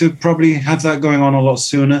expect to probably have that going on a lot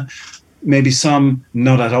sooner. maybe some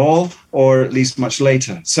not at all, or at least much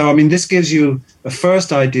later. So, I mean, this gives you a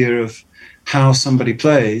first idea of how somebody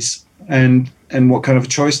plays and what kind of a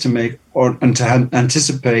choice to make, and to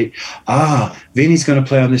anticipate, Vinny's going to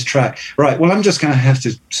play on this track. Right, well, I'm just going to have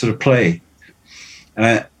to sort of play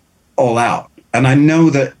all out. And I know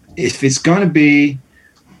that if it's going to be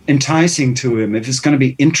enticing to him, if it's going to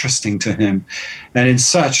be interesting to him, and in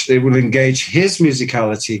such, it will engage his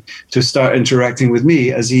musicality to start interacting with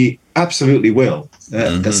me, as he absolutely will.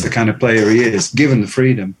 That's the kind of player he is, given the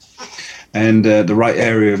freedom and the right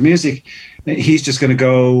area of music. He's just going to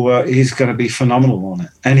go, he's going to be phenomenal on it.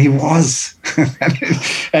 And he was,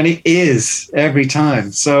 and he is every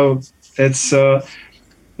time. So it's,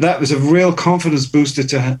 that was a real confidence booster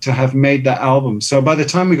to have made that album. So by the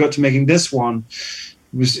time we got to making this one,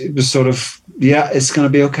 it was sort of, yeah, it's going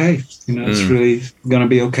to be okay. You know, it's really going to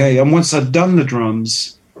be okay. And once I'd done the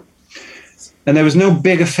drums, and there was no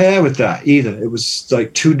big affair with that either. It was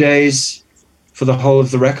like 2 days for the whole of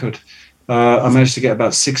the record. I managed to get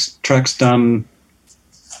about 6 tracks done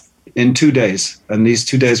in 2 days, and these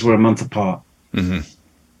 2 days were a month apart,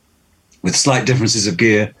 with slight differences of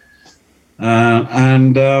gear,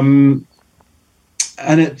 and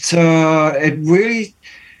it really,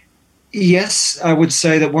 yes, I would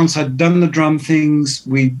say that once I'd done the drum things,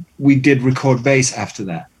 we did record bass after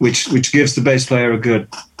that, which gives the bass player a good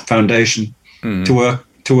foundation to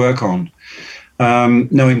work on.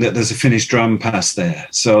 Knowing that there's a finished drum pass there.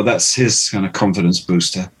 So that's his kind of confidence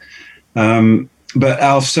booster. But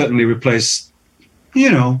Alf certainly replaced,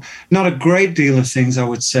 not a great deal of things, I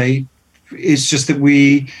would say. It's just that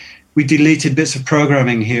we deleted bits of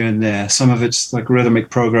programming here and there. Some of it's like rhythmic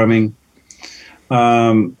programming,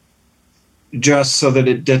 just so that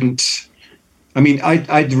it didn't... I mean,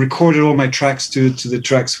 I'd recorded all my tracks to the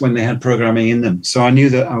tracks when they had programming in them. So I knew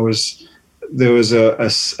that there was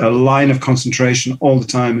a line of concentration all the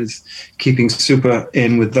time with keeping super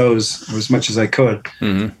in with those as much as I could.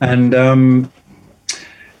 And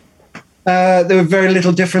there were very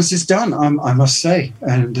little differences done, I must say.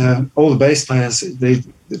 And all the bass players, they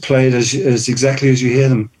played as exactly as you hear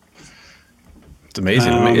them. It's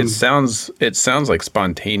amazing. I mean, it sounds like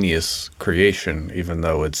spontaneous creation, even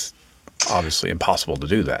though it's obviously impossible to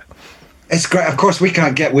do that. It's great. Of course, we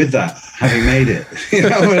can't get with that, having made it.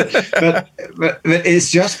 But it's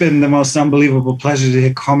just been the most unbelievable pleasure to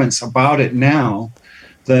hear comments about it now.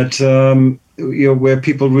 That where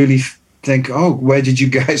people really think, "Oh, where did you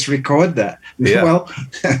guys record that?" Yeah. Well,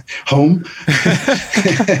 home.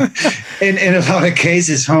 in a lot of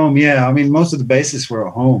cases, home. Yeah, I mean, most of the bassists were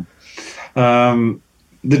at home.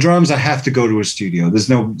 The drums, I have to go to a studio.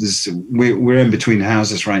 We're in between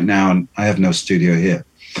houses right now, and I have no studio here.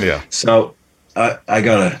 Yeah. So I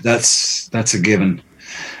gotta. That's a given.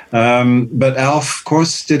 But Alf, of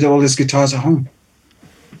course, did all his guitars at home.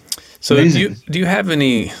 So do you have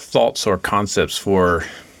any thoughts or concepts for?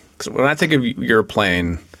 Because when I think of your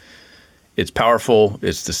playing, it's powerful,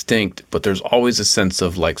 it's distinct, but there's always a sense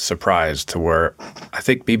of like surprise to where I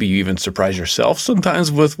think maybe you even surprise yourself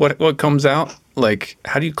sometimes with what comes out. Like,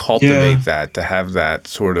 how do you cultivate that to have that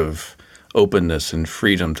sort of openness and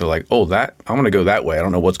freedom to like, that I'm going to go that way. I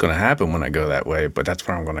don't know what's going to happen when I go that way, but that's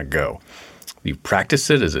where I'm going to go. You practice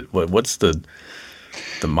it? Is it what's the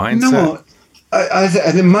mindset? No,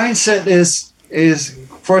 the mindset is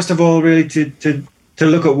first of all really to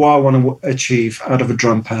look at what I want to achieve out of a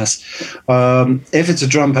drum pass. If it's a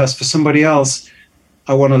drum pass for somebody else,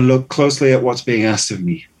 I want to look closely at what's being asked of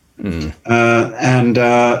me,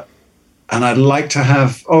 and I'd like to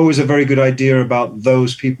have always a very good idea about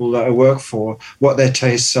those people that I work for, what their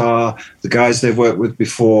tastes are, the guys they've worked with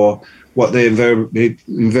before, what they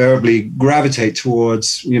invariably gravitate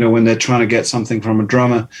towards, when they're trying to get something from a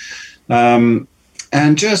drummer, and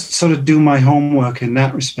just sort of do my homework in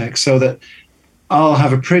that respect so that I'll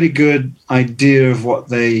have a pretty good idea of what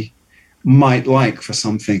they might like for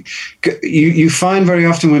something. You find very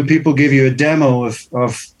often when people give you a demo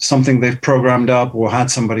of something they've programmed up or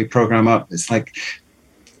had somebody program up, it's like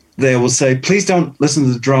they will say, please don't listen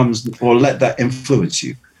to the drums or let that influence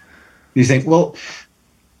you. You think, well,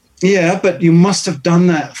 yeah, but you must have done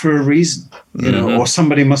that for a reason, or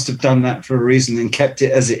somebody must have done that for a reason and kept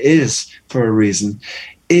it as it is for a reason.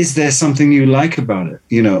 Is there something you like about it?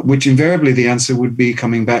 Which invariably the answer would be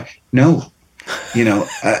coming back, no.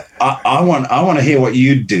 I want to hear what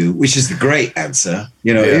you do, which is the great answer.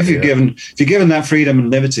 If you're given that freedom and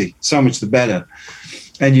liberty, so much the better,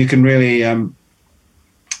 and you can really,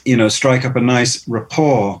 strike up a nice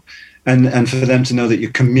rapport, and for them to know that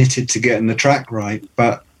you're committed to getting the track right.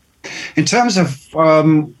 But in terms of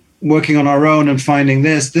working on our own and finding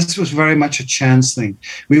this was very much a chance thing.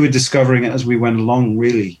 We were discovering it as we went along,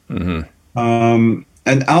 really. And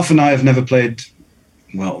Alf and I have never played,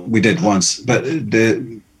 well, we did once, but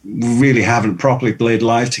we really haven't properly played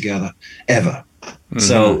live together ever.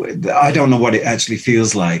 So I don't know what it actually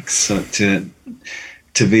feels like to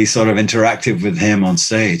be sort of interactive with him on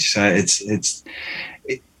stage.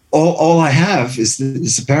 All I have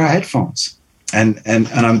is a pair of headphones, and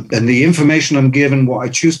the information I'm given, what I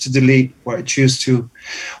choose to delete, what I choose to.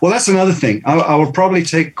 Well, that's another thing. I will probably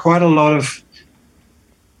take quite a lot of,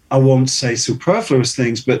 I won't say superfluous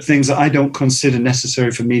things, but things that I don't consider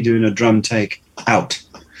necessary for me doing a drum take out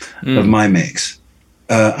of my mix.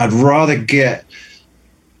 I'd rather get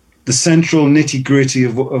the central nitty gritty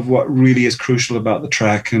of what really is crucial about the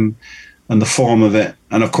track and the form of it,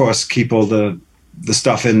 and of course keep all the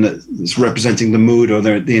stuff in that's representing the mood or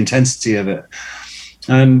the intensity of it,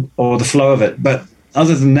 or the flow of it. But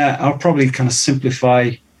other than that, I'll probably kind of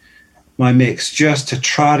simplify my mix just to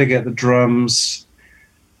try to get the drums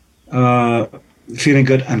feeling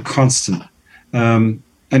good and constant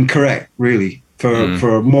and correct, really,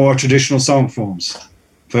 for more traditional song forms: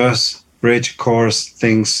 verse, bridge, chorus,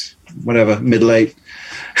 things, whatever, middle eight,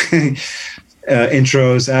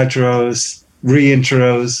 intros, outros,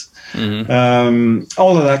 re-intros,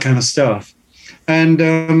 all of that kind of stuff, and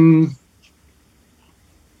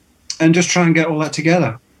just try and get all that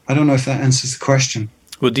together. I don't know if that answers the question.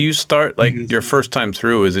 Well, do you start, like, your first time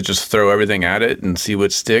through, is it just throw everything at it and see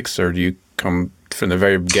what sticks, or do you come from the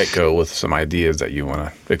very get-go with some ideas that you want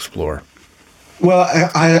to explore? Well,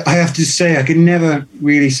 I have to say, I can never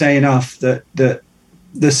really say enough that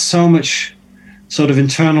there's so much sort of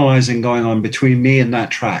internalizing going on between me and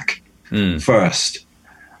that track first.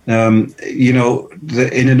 You know,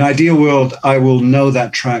 in an ideal world, I will know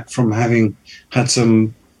that track from having had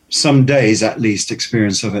some days at least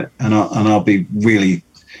experience of it, and I'll be really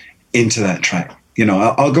into that track. You know,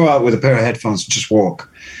 I'll go out with a pair of headphones and just walk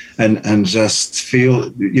and just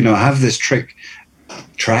feel, you know, have this track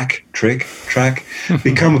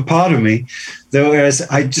become a part of me, whereas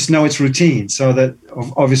I just know it's routine, so that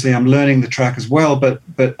obviously I'm learning the track as well, but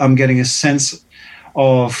I'm getting a sense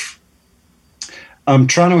of, I'm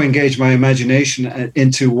trying to engage my imagination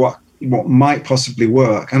into what might possibly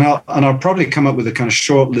work, and I'll probably come up with a kind of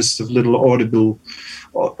short list of little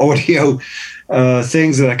audio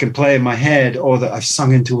things that I can play in my head, or that I've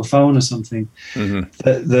sung into a phone or something,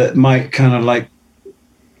 that might kind of like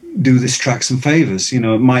do this track some favors. You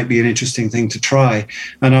know, it might be an interesting thing to try,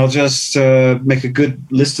 and I'll just make a good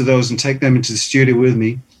list of those and take them into the studio with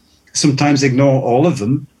me. Sometimes ignore all of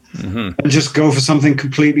them and just go for something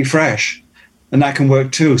completely fresh, and that can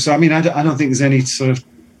work too. So I mean, I don't think there's any sort of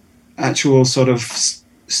actual sort of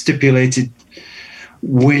stipulated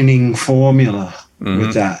winning formula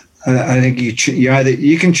with that. I think you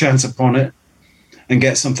can chance upon it and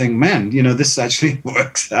get something, man, you know, this actually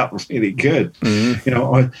works out really good. You know,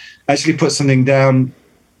 or actually put something down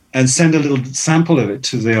and send a little sample of it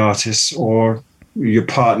to the artist or your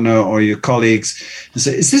partner or your colleagues and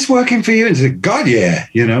say, is this working for you? And say, God, yeah,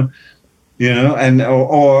 you know, and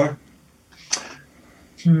or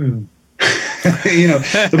you know,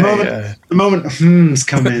 the moment hmms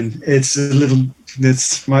come in, it's a little,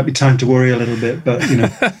 might be time to worry a little bit, but you know,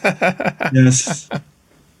 yes.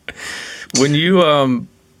 When you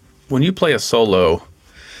play a solo,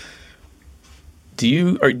 do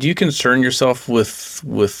you concern yourself with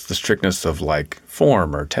the strictness of like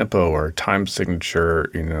form or tempo or time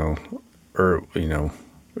signature, you know, or you know,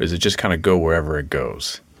 is it just kind of go wherever it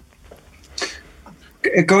goes?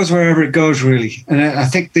 It goes wherever it goes, really, and I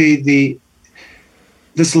think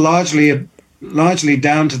this largely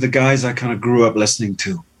down to the guys I kind of grew up listening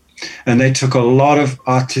to, and they took a lot of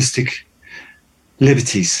artistic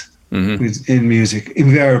liberties in music,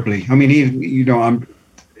 invariably. I mean, even, you know, I'm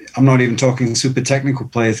not even talking super technical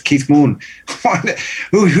players. Keith Moon,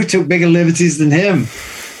 who took bigger liberties than him?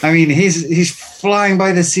 I mean, he's flying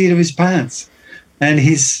by the seat of his pants, and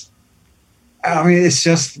it's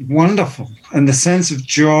just wonderful, and the sense of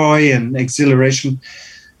joy and exhilaration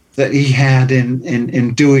that he had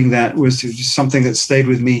in doing that was just something that stayed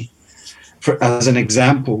with me as an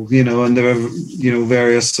example, you know. And there are, you know,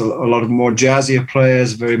 a lot of more jazzier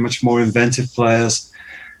players, very much more inventive players,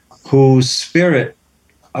 whose spirit,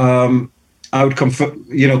 I would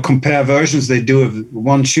compare versions they do of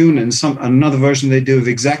one tune and another version they do of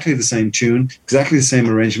exactly the same tune, exactly the same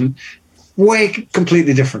arrangement,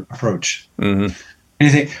 completely different approach. And you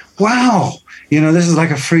think, wow, you know, this is like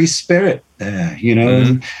a free spirit there, you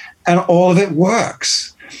know, and all of it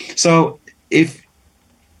works. So if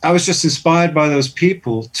I was just inspired by those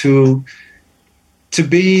people to to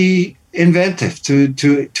be inventive,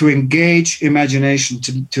 to engage imagination,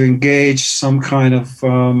 to engage some kind of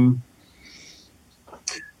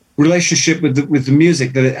relationship with the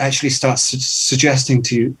music, that it actually starts suggesting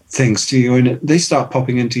things to you, and they start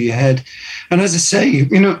popping into your head. And as I say,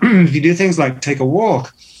 if you do things like take a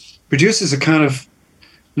walk, produces a kind of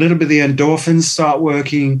little bit of the endorphins start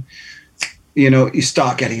working. You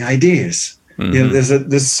start getting ideas. Mm-hmm.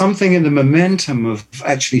 There's something in the momentum of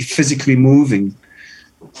actually physically moving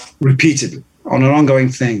repeatedly on an ongoing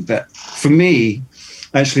thing that, for me,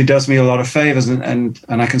 actually does me a lot of favors, and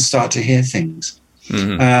I can start to hear things.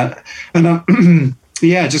 Mm-hmm.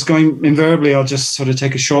 Just going invariably, I'll just sort of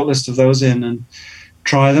take a short list of those in and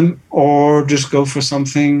try them, or just go for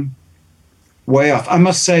something way off. I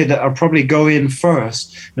must say that I'll probably go in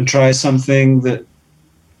first and try something that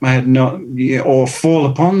I had not, or fall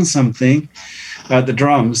upon something at the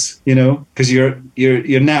drums, because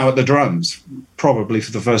you're now at the drums probably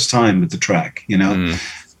for the first time with the track,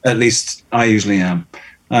 At least I usually am,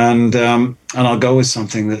 and I'll go with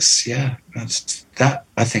something that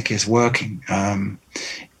I think is working.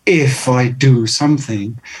 If I do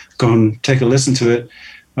something, go and take a listen to it,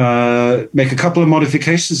 make a couple of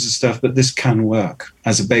modifications and stuff, but this can work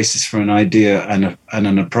as a basis for an idea and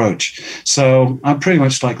an approach. So I'm pretty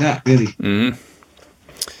much like that, really.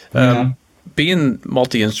 Mm-hmm. Being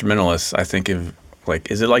multi-instrumentalist, I think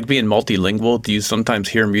is it like being multilingual? Do you sometimes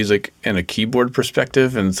hear music in a keyboard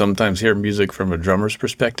perspective and sometimes hear music from a drummer's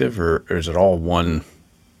perspective, or is it all one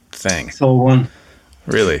thing? It's all one.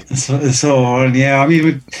 Really? It's all one, yeah. I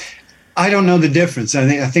mean, I don't know the difference.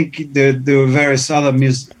 I think there were various other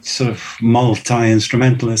sort of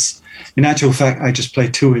multi-instrumentalists. In actual fact, I just play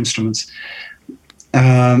two instruments.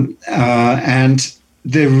 And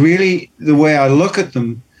the way I look at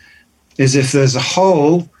them is, if there's a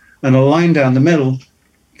hole and a line down the middle,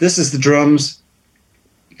 this is the drums,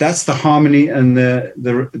 that's the harmony and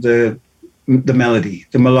the melody,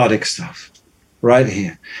 the melodic stuff right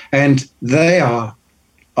here. And they are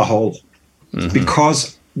a whole. Mm-hmm.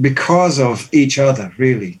 Because of each other,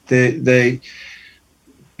 really. They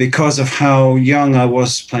because of how young I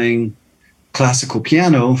was playing classical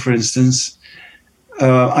piano, for instance.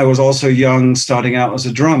 I was also young, starting out as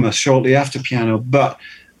a drummer shortly after piano, but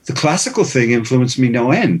the classical thing influenced me no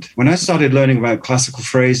end. When I started learning about classical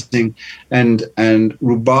phrasing and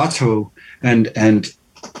rubato and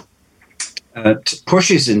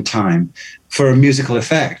pushes in time for a musical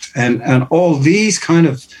effect, and all these kind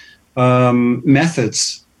of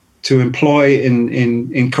methods to employ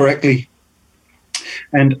in correctly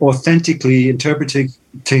and authentically interpreting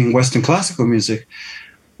Western classical music,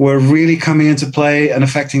 were really coming into play and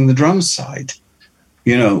affecting the drum side,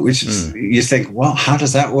 which is, you think, well, how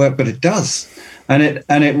does that work? But it does. And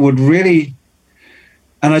it would really,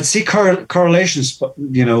 and I'd see correlations,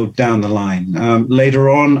 down the line. Later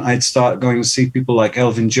on, I'd start going to see people like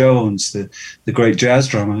Elvin Jones, the great jazz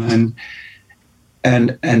drummer,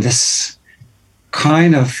 and this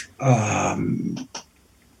kind of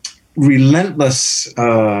relentless,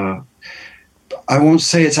 I won't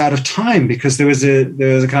say it's out of time, because there was a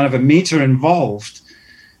kind of a meter involved,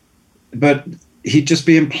 but he'd just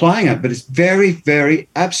be implying it, but it's very, very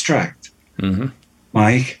abstract. Mm-hmm.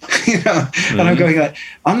 Mike, mm-hmm. And I'm going like,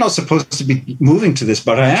 I'm not supposed to be moving to this,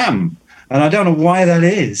 but I am, and I don't know why that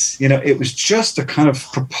is. It was just a kind of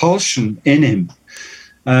propulsion in him.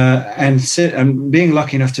 And being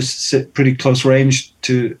lucky enough to sit pretty close range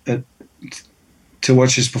to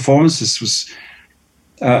watch his performances was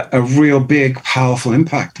a real big, powerful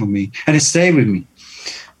impact on me, and it stayed with me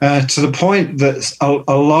to the point that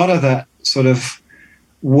a lot of that sort of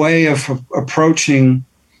way of approaching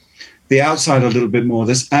the outside a little bit more,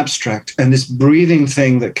 this abstract and this breathing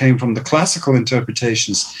thing that came from the classical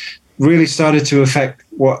interpretations, really started to affect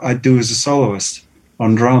what I do as a soloist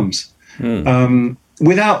on drums.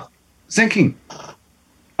 Without thinking.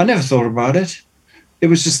 I never thought about it. It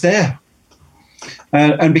was just there.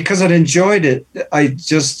 And because I'd enjoyed it, I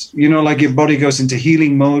just, like your body goes into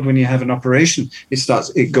healing mode when you have an operation,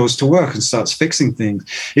 it goes to work and starts fixing things.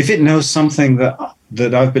 If it knows something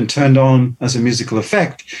that I've been turned on as a musical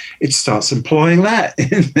effect, it starts employing that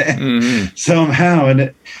in there somehow.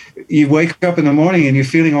 And you wake up in the morning and you're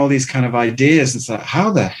feeling all these kind of ideas. It's like, how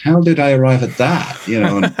the hell did I arrive at that?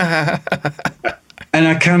 And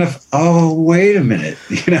I kind of, wait a minute,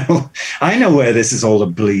 I know where this is all to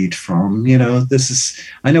bleed from,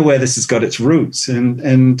 I know where this has got its roots,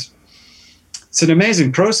 and it's an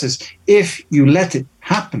amazing process if you let it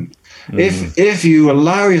happen, if you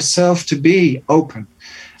allow yourself to be open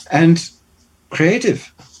and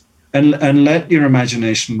creative and let your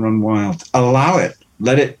imagination run wild, allow it,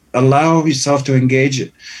 allow yourself to engage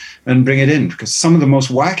it and bring it in, because some of the most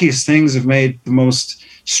wackiest things have made the most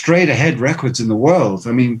straight ahead records in the world.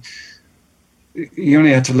 I mean, you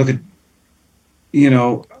only have to look at,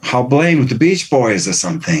 Hal Blaine with the Beach Boys or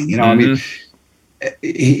something, I mean,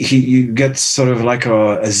 you get sort of like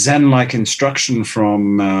a Zen-like instruction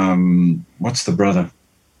from, what's the brother?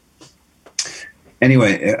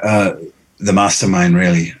 Anyway, the mastermind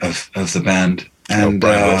really of the band. And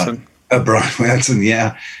Brian Wilson. Brian Wilson,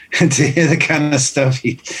 yeah. And to hear the kind of stuff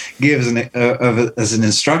he gives as an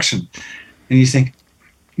instruction. And you think,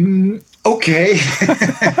 okay.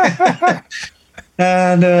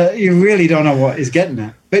 And you really don't know what he's getting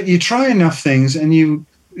at. But you try enough things and you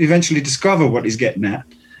eventually discover what he's getting at.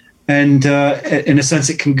 And in a sense,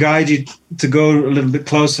 it can guide you to go a little bit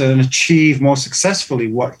closer and achieve more successfully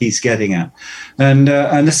what he's getting at. And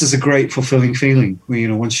this is a great, fulfilling feeling,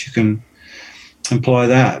 once you can employ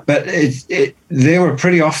that. But they were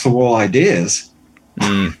pretty off-the-wall ideas.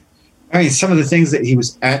 I mean, some of the things that he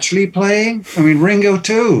was actually playing, I mean, Ringo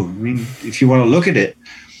too. I mean, if you want to look at it,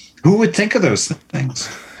 who would think of those things?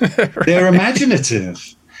 Right. They're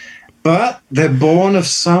imaginative, but they're born of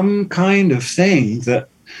some kind of thing that,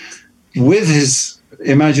 with his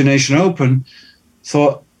imagination open,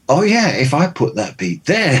 thought, oh yeah, if I put that beat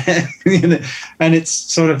there, and it's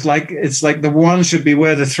sort of like, it's like the one should be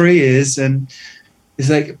where the three is, and it's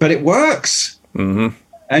like, but it works. Mm-hmm.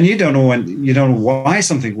 And you don't know why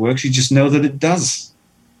something works. You just know that it does,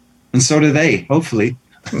 and so do they. Hopefully.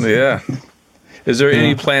 Yeah. Is there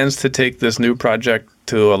any plans to take this new project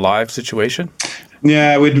to a live situation?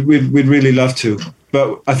 Yeah, we'd really love to,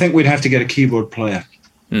 but I think we'd have to get a keyboard player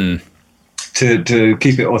to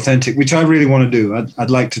keep it authentic, which I really want to do. I'd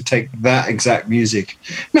like to take that exact music,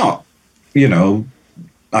 not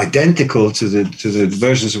identical to the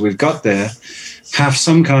versions that we've got there, have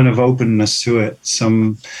some kind of openness to it,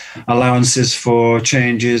 some allowances for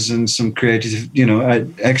changes and some creative,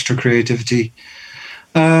 extra creativity.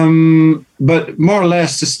 But more or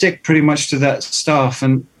less to stick pretty much to that stuff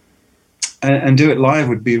and do it live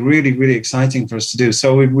would be really, really exciting for us to do.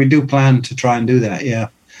 So we do plan to try and do that. Yeah.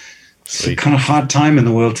 Sweet. It's a kind of hard time in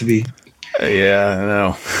the world to be I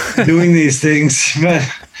know. doing these things, but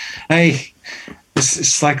hey,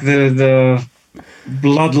 it's like the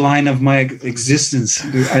bloodline of my existence,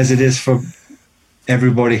 as it is for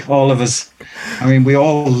everybody, all of us. I mean, we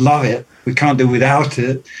all love it. We can't do without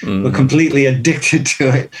it. Mm-hmm. We're completely addicted to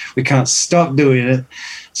it. We can't stop doing it.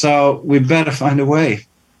 So we better find a way.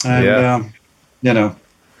 And,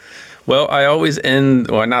 Well, I always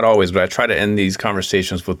not always, but I try to end these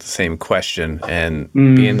conversations with the same question. And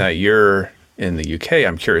being that you're in the UK,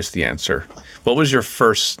 I'm curious the answer. What was your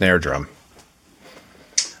first snare drum?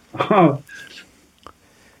 Oh,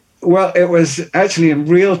 well, it was actually in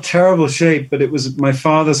real terrible shape, but it was my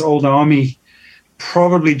father's old army,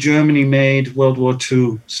 probably Germany-made World War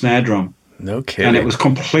II snare drum. No kidding. And it was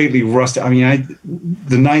completely rusted. I mean,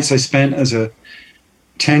 the nights I spent as a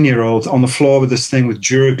 10-year-old on the floor with this thing with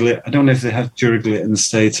Duraglit. I don't know if they have Duraglit in the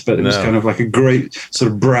States, but it was kind of like a great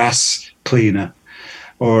sort of brass cleaner,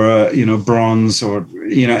 or bronze, or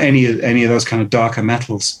any of those kind of darker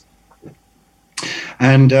metals.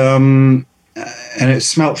 And it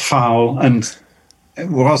smelt foul, and it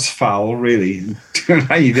was foul, really.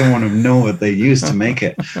 You don't want to know what they used to make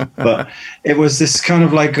it, but it was this kind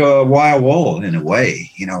of like a wire wall in a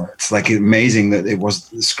way. It's like amazing that it was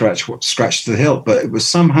scratched to the hilt, but it was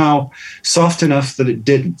somehow soft enough that it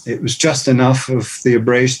didn't. It was just enough of the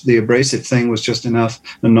abrasive thing was just enough,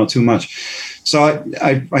 and not too much. So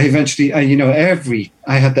I eventually, I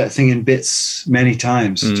had that thing in bits many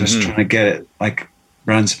times, just trying to get it like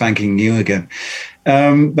brand spanking new again.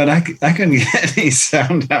 But I couldn't get any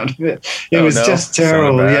sound out of it. It was just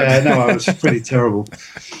terrible. Yeah, no, it was pretty terrible.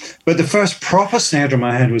 But the first proper snare drum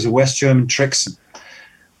I had was a West German Trixen.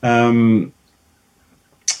 And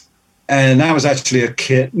that was actually a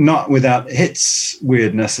kit, not without its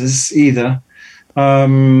weirdnesses either.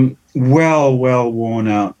 Well worn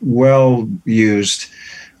out, well used.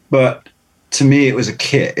 But to me, it was a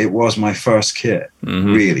kit. It was my first kit,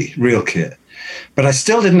 really, real kit. But I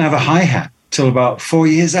still didn't have a hi-hat till about 4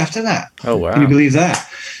 years after that. Oh, wow. Can you believe that?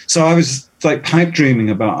 So I was like pipe dreaming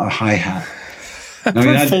about a hi-hat.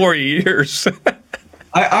 For 4 years.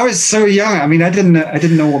 I was so young. I mean, I didn't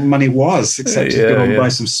know what money was, except to go and buy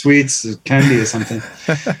some sweets or candy or something.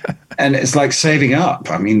 And it's like saving up.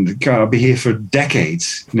 I mean, I'll be here for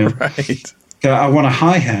decades. Right. I want a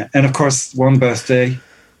hi-hat. And of course, one birthday,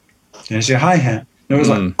 there's your hi-hat. And it was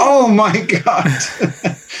like, oh my God.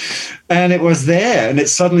 And it was there, and it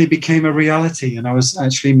suddenly became a reality. And I was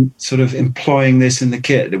actually sort of employing this in the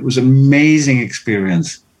kit. It was an amazing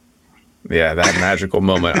experience. Yeah, that magical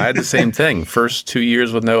moment. I had the same thing. First 2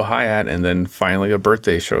 years with no hi-hat, and then finally a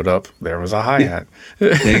birthday showed up. There was a hi-hat.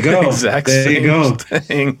 There you go. Exact there same you go.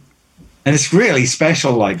 thing. And it's really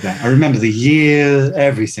special like that. I remember the year,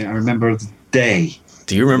 everything. I remember the day.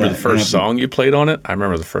 Do you remember the first song you played on it? I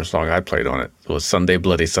remember the first song I played on it. It was Sunday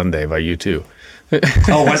Bloody Sunday by U2.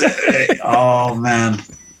 Oh, was it? Oh, man.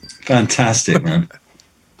 Fantastic, man.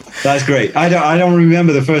 That's great. I don't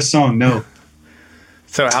remember the first song, no.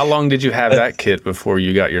 So how long did you have that kit before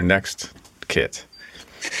you got your next kit?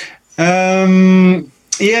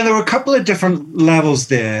 Yeah, there were a couple of different levels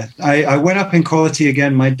there. I went up in quality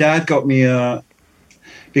again. My dad got me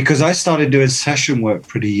because I started doing session work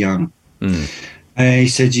pretty young. He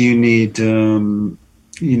said, you need a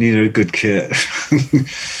good kit.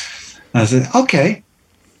 I said, okay.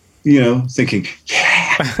 Thinking,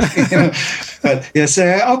 yeah. But yes,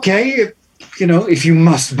 okay, if you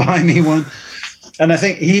must buy me one. And I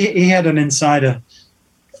think he had an insider,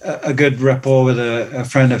 a good rapport with a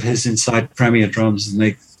friend of his inside Premier Drums, and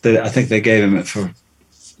I think they gave him it for,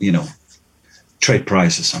 trade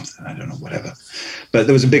price or something. I don't know, whatever. But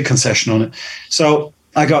there was a big concession on it. So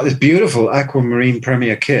I got this beautiful Aquamarine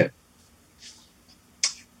Premier kit,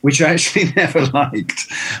 which I actually never liked.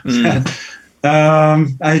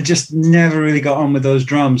 I just never really got on with those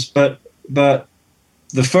drums. But the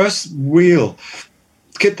first real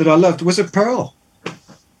kit that I loved was a Pearl.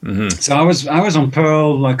 So I was on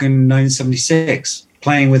Pearl like in 1976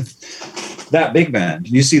 playing with that big band.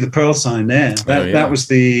 You see the Pearl sign there. That was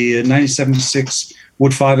the 1976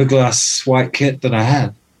 wood fiberglass white kit that I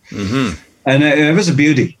had. And it was a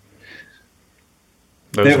beauty.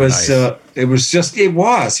 It was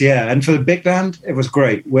yeah. And for the big band, it was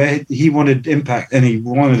great. Where he wanted impact and he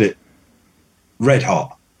wanted it red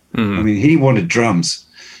hot. I mean, he wanted drums.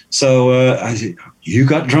 So I said, you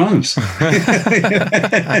got drums.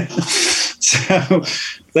 So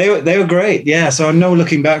they were great. Yeah. So I'm no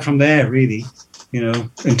looking back from there, really,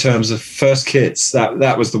 in terms of first kits.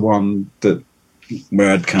 That was the one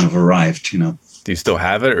where I'd kind of arrived, Do you still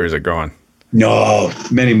have it, or is it gone? No,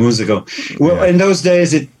 many moons ago. Well, in those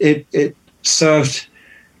days, it served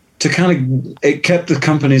to it kept the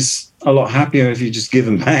companies a lot happier if you just give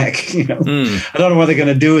them back. I don't know what they're going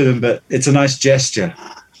to do with them, but it's a nice gesture.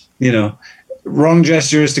 Wrong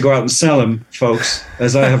gesture is to go out and sell them, folks,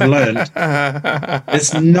 as I have learned.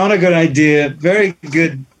 It's not a good idea. Very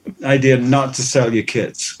good idea not to sell your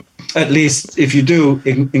kits. At least if you do,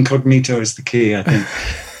 incognito is the key, I think.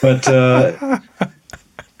 But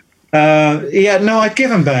I'd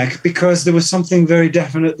give them back because there was something very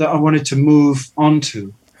definite that I wanted to move on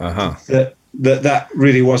to. That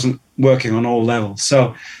really wasn't working on all levels.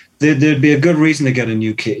 So there'd be a good reason to get a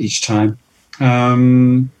new kit each time.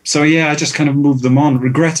 I just kind of moved them on,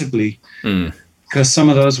 regrettably, because some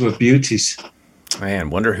of those were beauties.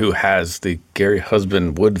 Man, wonder who has the Gary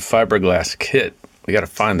Husband wood fiberglass kit. We got to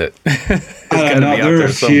find it. I don't know. There are a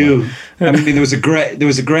few. I mean, there was a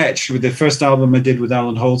Gretsch with the first album I did with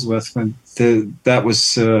Alan Holdsworth. When that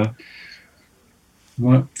was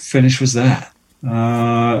what finish was that?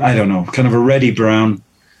 I don't know. Kind of a reddy brown.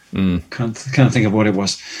 Can't think of what it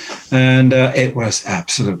was, and it was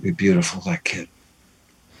absolutely beautiful, that kit,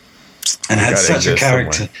 and had such a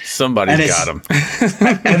character. Somebody's got him.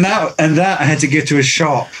 and that I had to get to a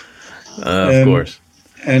shop, of course.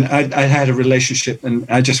 And I had a relationship, and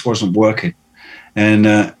I just wasn't working, and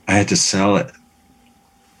I had to sell it.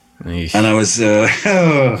 Eesh. And I was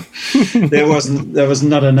that was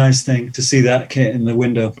not a nice thing to see that kit in the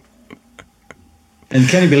window. And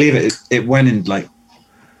can you believe it? It went in like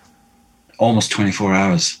almost 24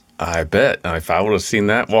 hours. I bet. If I would have seen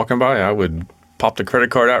that walking by, I would pop the credit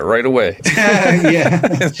card out right away. Yeah.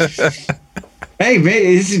 Hey,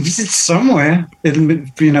 it's somewhere.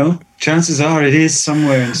 Chances are it is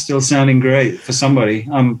somewhere and still sounding great for somebody.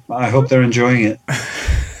 I hope they're enjoying it.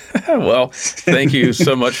 Well, thank you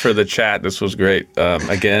so much for the chat. This was great.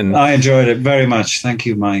 Again, I enjoyed it very much. Thank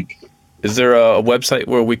you, Mike. Is there a website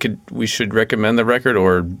where we should recommend the record,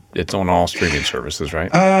 or it's on all streaming services,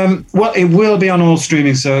 right? Well, it will be on all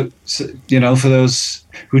streaming. So for those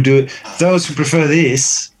who do it, those who prefer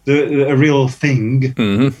this, a real thing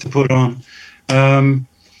to put on,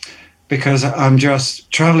 because I'm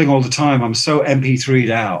just traveling all the time. I'm so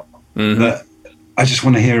MP3'd out that I just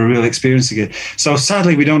want to hear a real experience again. So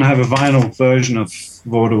sadly, we don't have a vinyl version of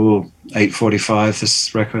Vaudeville 845,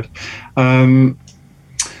 this record.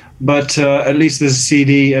 But at least there's a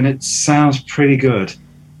CD, and it sounds pretty good.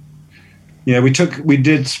 Yeah, we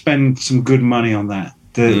did spend some good money on that.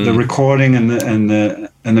 the recording and the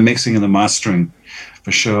mixing and the mastering,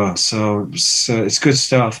 for sure. So it's good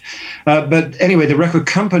stuff. But anyway, the record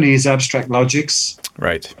company is abstractlogics.com.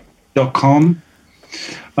 Right.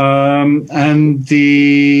 And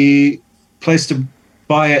the place to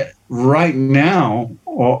buy it right now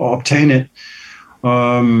or obtain it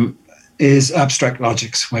is Abstract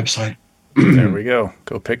Logic's website. There we go.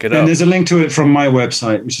 Go pick it up. And there's a link to it from my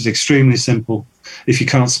website, which is extremely simple. If you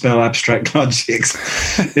can't spell Abstract Logics,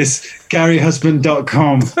 it's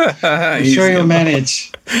GaryHusband.com. I'm sure you'll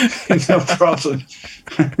manage. No problem.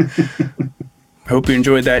 Hope you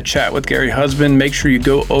enjoyed that chat with Gary Husband. Make sure you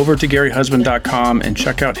go over to GaryHusband.com and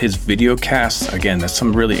check out his video casts. Again, that's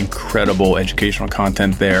some really incredible educational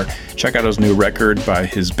content there. Check out his new record by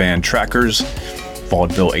his band Trackers,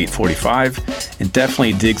 Vaudeville 845, and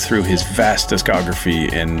definitely dig through his vast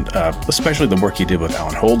discography and especially the work he did with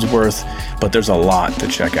Alan Holdsworth. But there's a lot to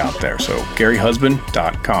check out there. So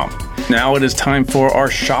GaryHusband.com. Now it is time for our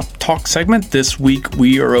Shop Talk segment. This week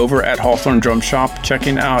we are over at Hawthorne Drum Shop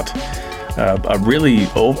checking out a really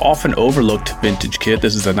often overlooked vintage kit.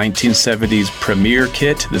 This is a 1970s Premier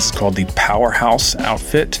kit. This is called the Powerhouse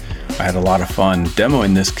outfit. I had a lot of fun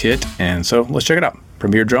demoing this kit, and so let's check it out.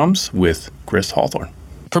 Premier Drums with Chris Hawthorne.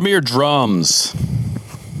 Premier Drums.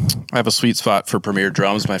 I have a sweet spot for Premier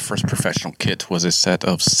Drums. My first professional kit was a set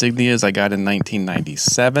of Signias I got in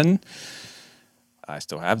 1997. I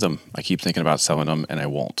still have them. I keep thinking about selling them, and I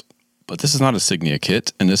won't. But this is not a Signia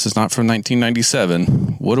kit, and this is not from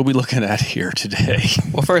 1997. What are we looking at here today?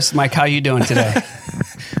 Well, first, Mike, how you doing today?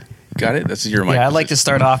 Got it? That's your mic. Yeah, I'd like to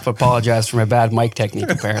start off, apologize for my bad mic technique,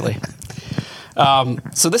 apparently.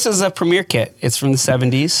 So this is a Premier kit. It's from the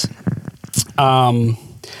 70s. I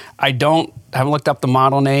haven't looked up the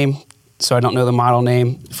model name, so I don't know the model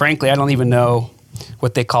name. Frankly, I don't even know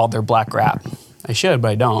what they called their black wrap. I should,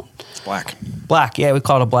 but I don't. It's black. Black, yeah, we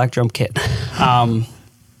call it a black drum kit.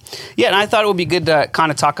 Yeah, and I thought it would be good to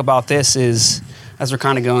kind of talk about this as we're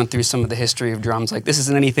kind of going through some of the history of drums. Like, this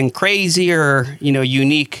isn't anything crazy or,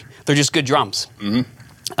 unique. They're just good drums.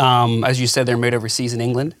 Mm-hmm. As you said, they're made overseas in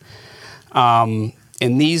England. And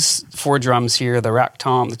these 4 drums here, the rack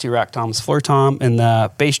tom, the 2 rack toms, floor tom, and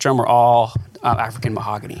the bass drum are all African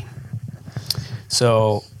mahogany.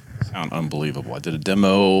 So, sound unbelievable. I did a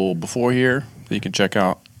demo before here that you can check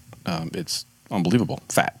out. It's unbelievable.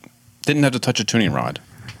 Fat. Didn't have to touch a tuning rod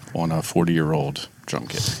on a 40-year-old drum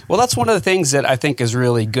kit. Well, that's one of the things that I think is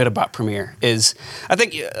really good about Premier is I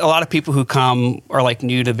think a lot of people who come are like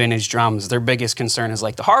new to vintage drums. Their biggest concern is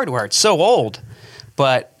like the hardware. It's so old,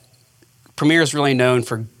 but Premier is really known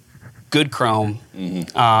for good chrome.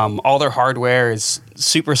 Mm-hmm. All their hardware is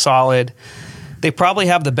super solid. They probably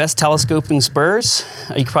have the best telescoping spurs.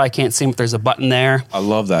 You probably can't see them if there's a button there. I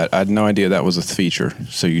love that. I had no idea that was a feature.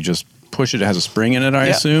 So you just push it. It has a spring in it, I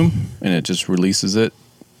assume, and it just releases it.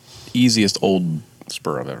 Easiest old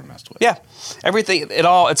spur I've ever messed with. Yeah, everything.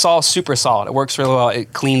 It's all super solid. It works really well.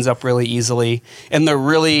 It cleans up really easily, and they're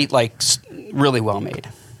really really well made.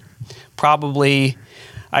 Probably,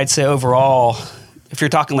 I'd say overall, if you're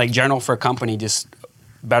talking like general for a company, just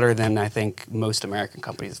better than I think most American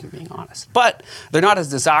companies, if I'm being honest. But they're not as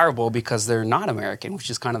desirable because they're not American, which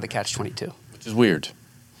is kind of the catch-22. Which is weird.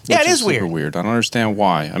 Yeah, it is super weird. I don't understand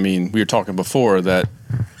why. I mean, we were talking before that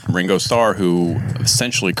Ringo Starr, who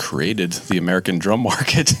essentially created the American drum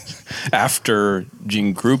market after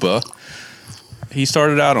Gene Krupa, he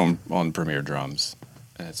started out on Premier drums.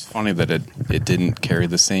 And it's funny that it didn't carry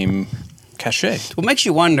the same cachet. What makes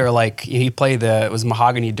you wonder, like, he played it was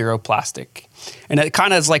mahogany duroplastic. And it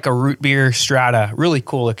kind of is like a root beer strata, really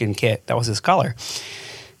cool looking kit. That was his color.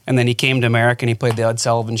 And then he came to America and he played the Ed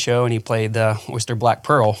Sullivan Show and he played the Oyster Black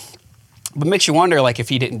Pearl. But it makes you wonder, like, if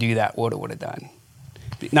he didn't do that, what it would have done.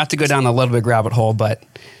 Not to go down a little bit rabbit hole, but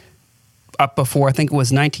up before, I think it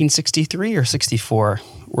was 1963 or 64,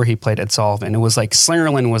 where he played Ed Sullivan. It was like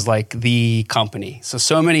Slingerland was like the company.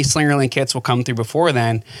 So many Slingerland kits will come through before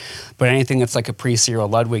then, but anything that's like a pre-serial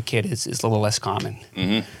Ludwig kit is a little less common.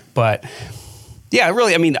 Mm-hmm. But yeah,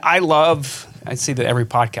 really, I mean, I see that every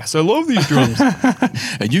podcast. I love these drums.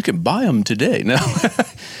 And you can buy them today. No.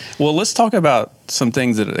 Well, let's talk about some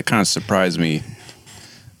things that kind of surprised me.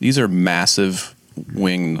 These are massive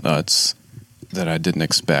wing nuts that I didn't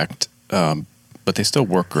expect, but they still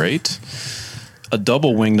work great. A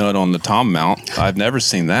double wing nut on the tom mount. I've never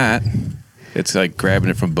seen that. It's like grabbing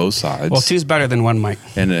it from both sides. Well, two's better than one, Mike.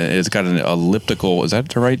 And it's got an elliptical, is that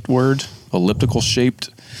the right word? Elliptical shaped,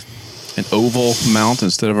 an oval mount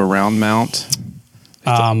instead of a round mount.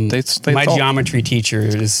 My geometry teacher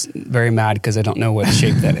is very mad because I don't know what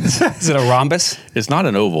shape that is. Is it a rhombus? It's not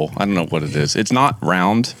an oval. I don't know what it is. It's not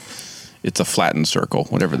round. it's a flattened circle,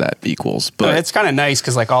 whatever that equals. But it's kind of nice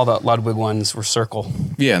because like all the Ludwig ones were circle.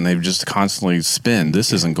 Yeah, and they just constantly spin.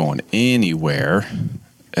 This isn't going anywhere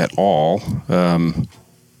at all.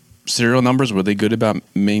 Serial numbers, were they good about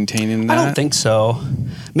maintaining that? I don't think so.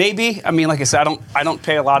 Maybe. I mean, like I said, I don't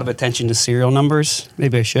pay a lot of attention to serial numbers.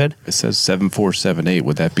 Maybe I should. It says 7478.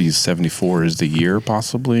 Would that be 74 is the year,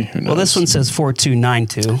 possibly? Who knows? Well, this one says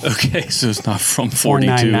 4292. Okay, so it's not from 42.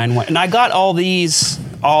 4991. And I got all these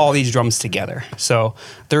drums together. So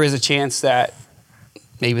there is a chance that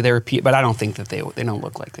maybe they repeat, but I don't think that they don't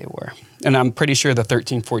look like they were. And I'm pretty sure the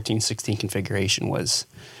 13, 14, 16 configuration was...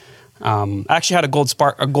 I actually had a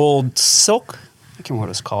gold silk. I can't remember what it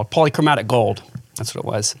was called. Polychromatic gold. That's what it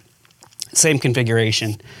was. Same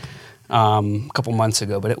configuration a couple months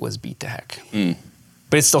ago, but it was beat to heck.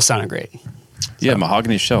 But it still sounded great. Yeah,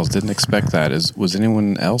 mahogany shells. Didn't expect that. Was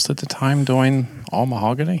anyone else at the time doing all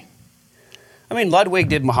mahogany? I mean, Ludwig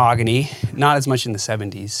did mahogany, not as much in the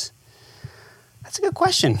 70s. That's a good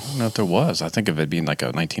question. I don't know if there was. I think of it being like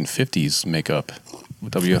a 1950s makeup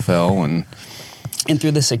with WFL and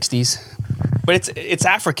through the 60s. But it's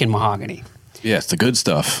African mahogany. Yeah, it's the good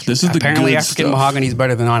stuff. This is Apparently the good African stuff. mahogany is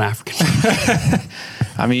better than non-African.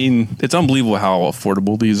 I mean, it's unbelievable how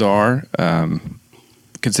affordable these are.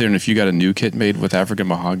 Considering if you got a new kit made with African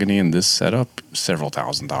mahogany in this setup, several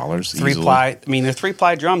 $1,000s easily. 3-ply. I mean, they're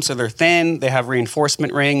 3-ply drums, so they're thin. They have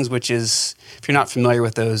reinforcement rings, which is, if you're not familiar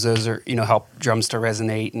with those are, help drums to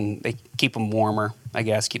resonate, and they keep them warmer, I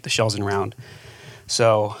guess, keep the shells in round.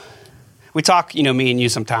 So we talk, me and you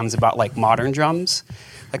sometimes about like modern drums.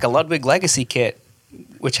 Like a Ludwig Legacy kit,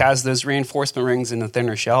 which has those reinforcement rings and the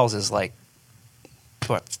thinner shells, is like,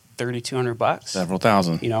 what, $3,200? Several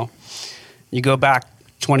thousand. You go back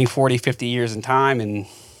 20, 40, 50 years in time, and you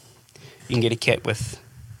can get a kit with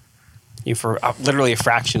for literally a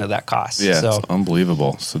fraction of that cost. Yeah, it's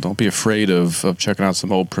unbelievable. So don't be afraid of checking out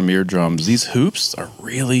some old Premier drums. These hoops are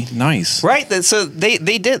really nice. Right. So they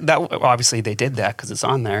did that. Well, obviously, they did that because it's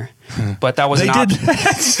on there. But that was an option.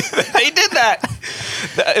 They did that.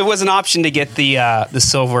 It was an option to get the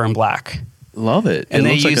silver and black. Love it. And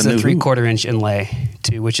they looks used like the 3/4 inch inlay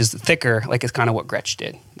too, which is thicker. Like it's kind of what Gretsch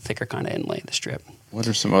did. Thicker kind of inlay, the strip. What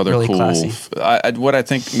are some other really cool? Classy. What I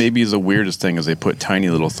think maybe is the weirdest thing is they put tiny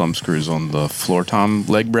little thumb screws on the floor tom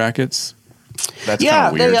leg brackets. That's kind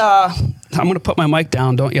of weird. I'm going to put my mic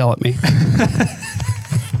down. Don't yell at me.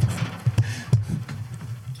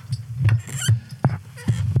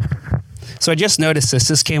 So I just noticed this.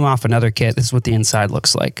 This came off another kit. This is what the inside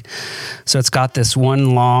looks like. So it's got this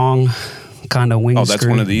one long kind of wing screw. Oh, that's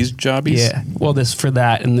one of these jobbies? Yeah. Well, this for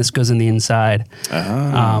that, and this goes in the inside.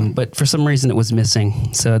 But for some reason it was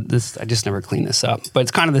missing. So I just never cleaned this up. But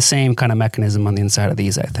it's kind of the same kind of mechanism on the inside of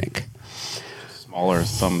these, I think. Smaller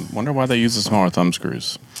thumb. Wonder why they use the smaller thumb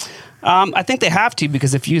screws. I think they have to,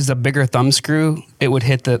 because if you used a bigger thumb screw, it would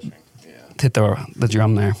hit the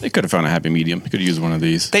drum there. They could have found a happy medium. You could use one of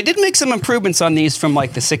these. They did make some improvements on these from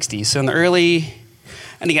like the 60s. So in the early,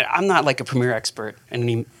 and again, I'm not like a Premier expert in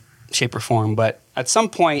any shape or form, but at some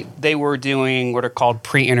point they were doing what are called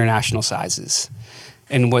pre-international sizes.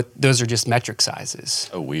 And those are just metric sizes.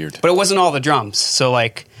 Oh, weird. But it wasn't all the drums. So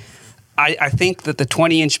like, I think that the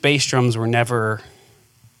 20-inch bass drums were never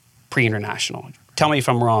pre-international. Tell me if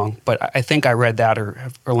I'm wrong, but I think I read that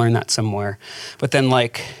or learned that somewhere. But then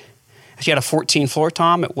like, if you had a 14 floor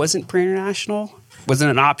tom, it wasn't pre-international. Wasn't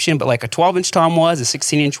an option, but like a 12-inch tom was, a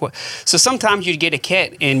 16-inch was. So sometimes you'd get a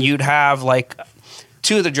kit and you'd have like,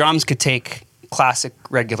 two of the drums could take classic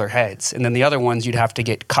regular heads, and then the other ones you'd have to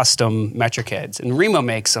get custom metric heads. And Remo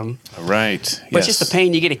makes them. Right. But it's just a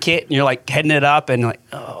pain. You get a kit and you're like heading it up and like,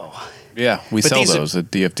 oh. Yeah, we sell those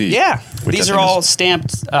at DFD. Yeah. These are all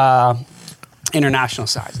stamped international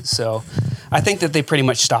sizes. So I think that they pretty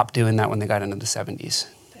much stopped doing that when they got into the 70s.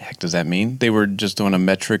 The heck does that mean? They were just doing a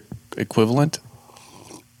metric equivalent?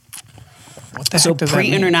 What the heck does that mean?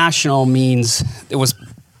 Pre-international means it was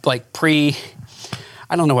like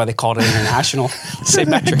I don't know why they called it international. Say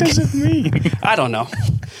metric. What does it mean? I don't know.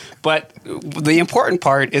 But the important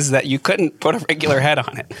part is that you couldn't put a regular head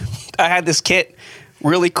on it. I had this kit,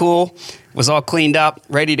 really cool, was all cleaned up,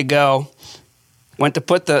 ready to go. Went to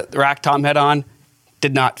put the rack tom head on,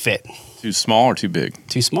 did not fit. Too small or too big?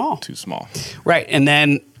 Too small. Too small. Right, and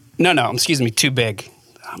then, too big.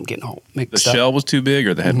 I'm getting all mixed up. The shell was too big,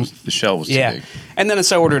 or the shell was too big? And then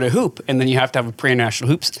so I ordered a hoop, and then you have to have a pre-international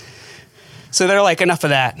hoops. So they're like, enough of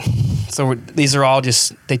that. So these are all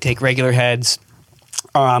just, they take regular heads.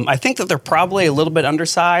 I think that they're probably a little bit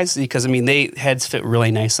undersized because, heads fit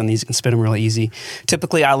really nice on these. You can spin them really easy.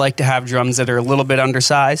 Typically, I like to have drums that are a little bit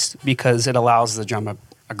undersized because it allows the drum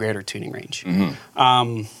a greater tuning range.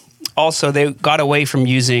 Also, they got away from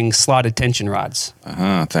using slotted tension rods.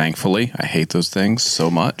 Thankfully. I hate those things so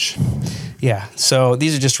much. Yeah, so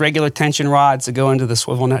these are just regular tension rods that go into the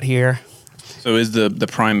swivel nut here. So is the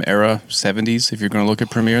Prime era 70s if you're going to look at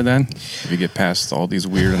Premier then? If you get past all these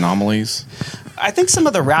weird anomalies? I think some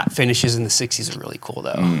of the wrap finishes in the 60s are really cool,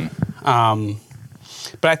 though.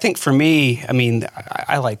 But I think for me, I mean,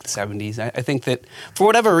 I like the 70s. I think that for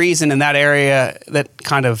whatever reason in that area, that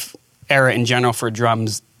kind of era in general for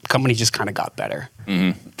drums, companies just kind of got better.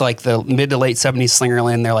 Like the mid to late 70s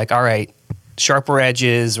Slingerland, they're like, all right, sharper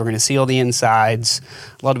edges, we're going to seal the insides.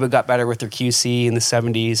 A lot of it got better with their QC in the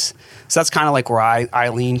 70s. So that's kind of like where I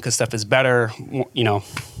lean, because stuff is better, you know,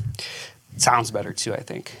 it sounds better too, I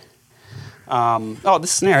think.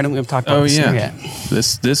 This snare, I don't even talk about the snare yet.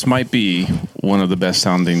 This might be one of the best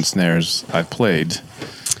sounding snares I've played.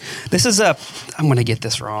 This is I'm going to get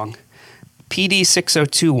this wrong.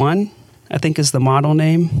 PD6021, I think is the model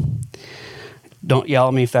name. Don't yell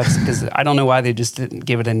at me if that's, because I don't know why they just didn't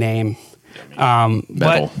give it a name.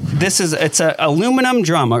 But it's an aluminum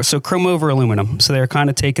drum, so chrome over aluminum. So they're kind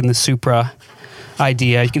of taking the Supra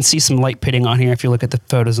idea. You can see some light pitting on here if you look at the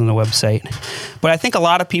photos on the website. But I think a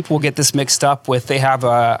lot of people will get this mixed up with, they have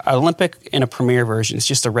an Olympic and a Premier version. It's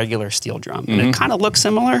just a regular steel drum. And it kind of looks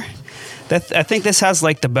similar. I think this has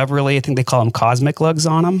like the Beverly, I think they call them cosmic lugs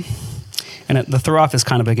on them. And the throw-off is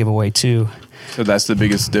kind of a giveaway too. So that's the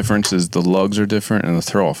biggest difference, is the lugs are different and the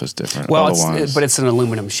throw-off is different. Well, but it's an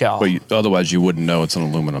aluminum shell. But otherwise you wouldn't know it's an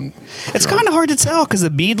aluminum It's drum. kind of hard to tell because the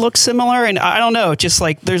bead looks similar, and I don't know, just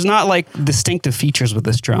like there's not like distinctive features with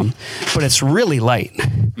this drum, but it's really light.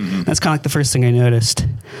 That's kind of like the first thing I noticed.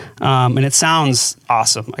 And it sounds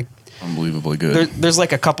awesome. Unbelievably good. There's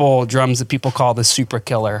like a couple drums that people call the Supra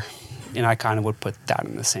Killer, and I kind of would put that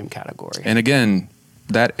in the same category. And again,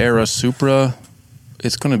 that era Supra,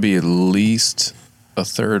 it's going to be at least a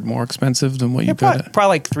third more expensive than what you got. Probably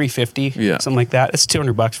like $350, something like that. It's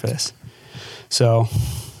 $200 for this. So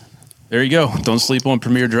there you go. Don't sleep on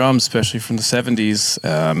Premier drums, especially from the 70s.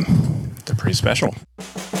 They're pretty special.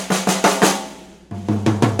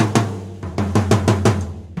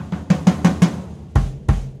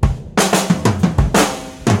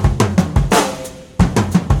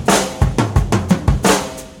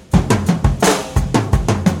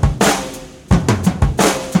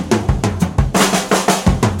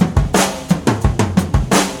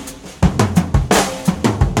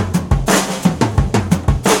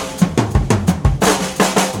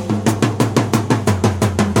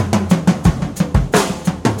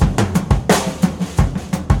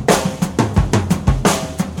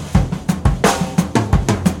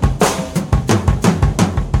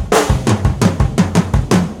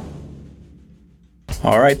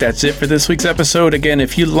 All right, that's it for this week's episode. Again,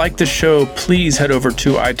 if you like the show, please head over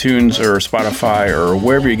to iTunes or Spotify or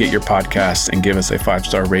wherever you get your podcasts and give us a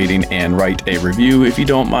 5-star rating and write a review. If you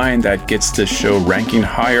don't mind, that gets this show ranking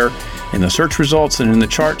higher in the search results and in the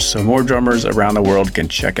charts, so more drummers around the world can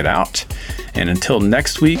check it out. And until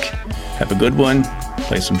next week, have a good one,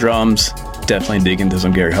 play some drums, definitely dig into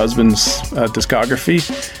some Gary Husband's discography,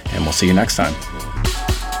 and we'll see you next time.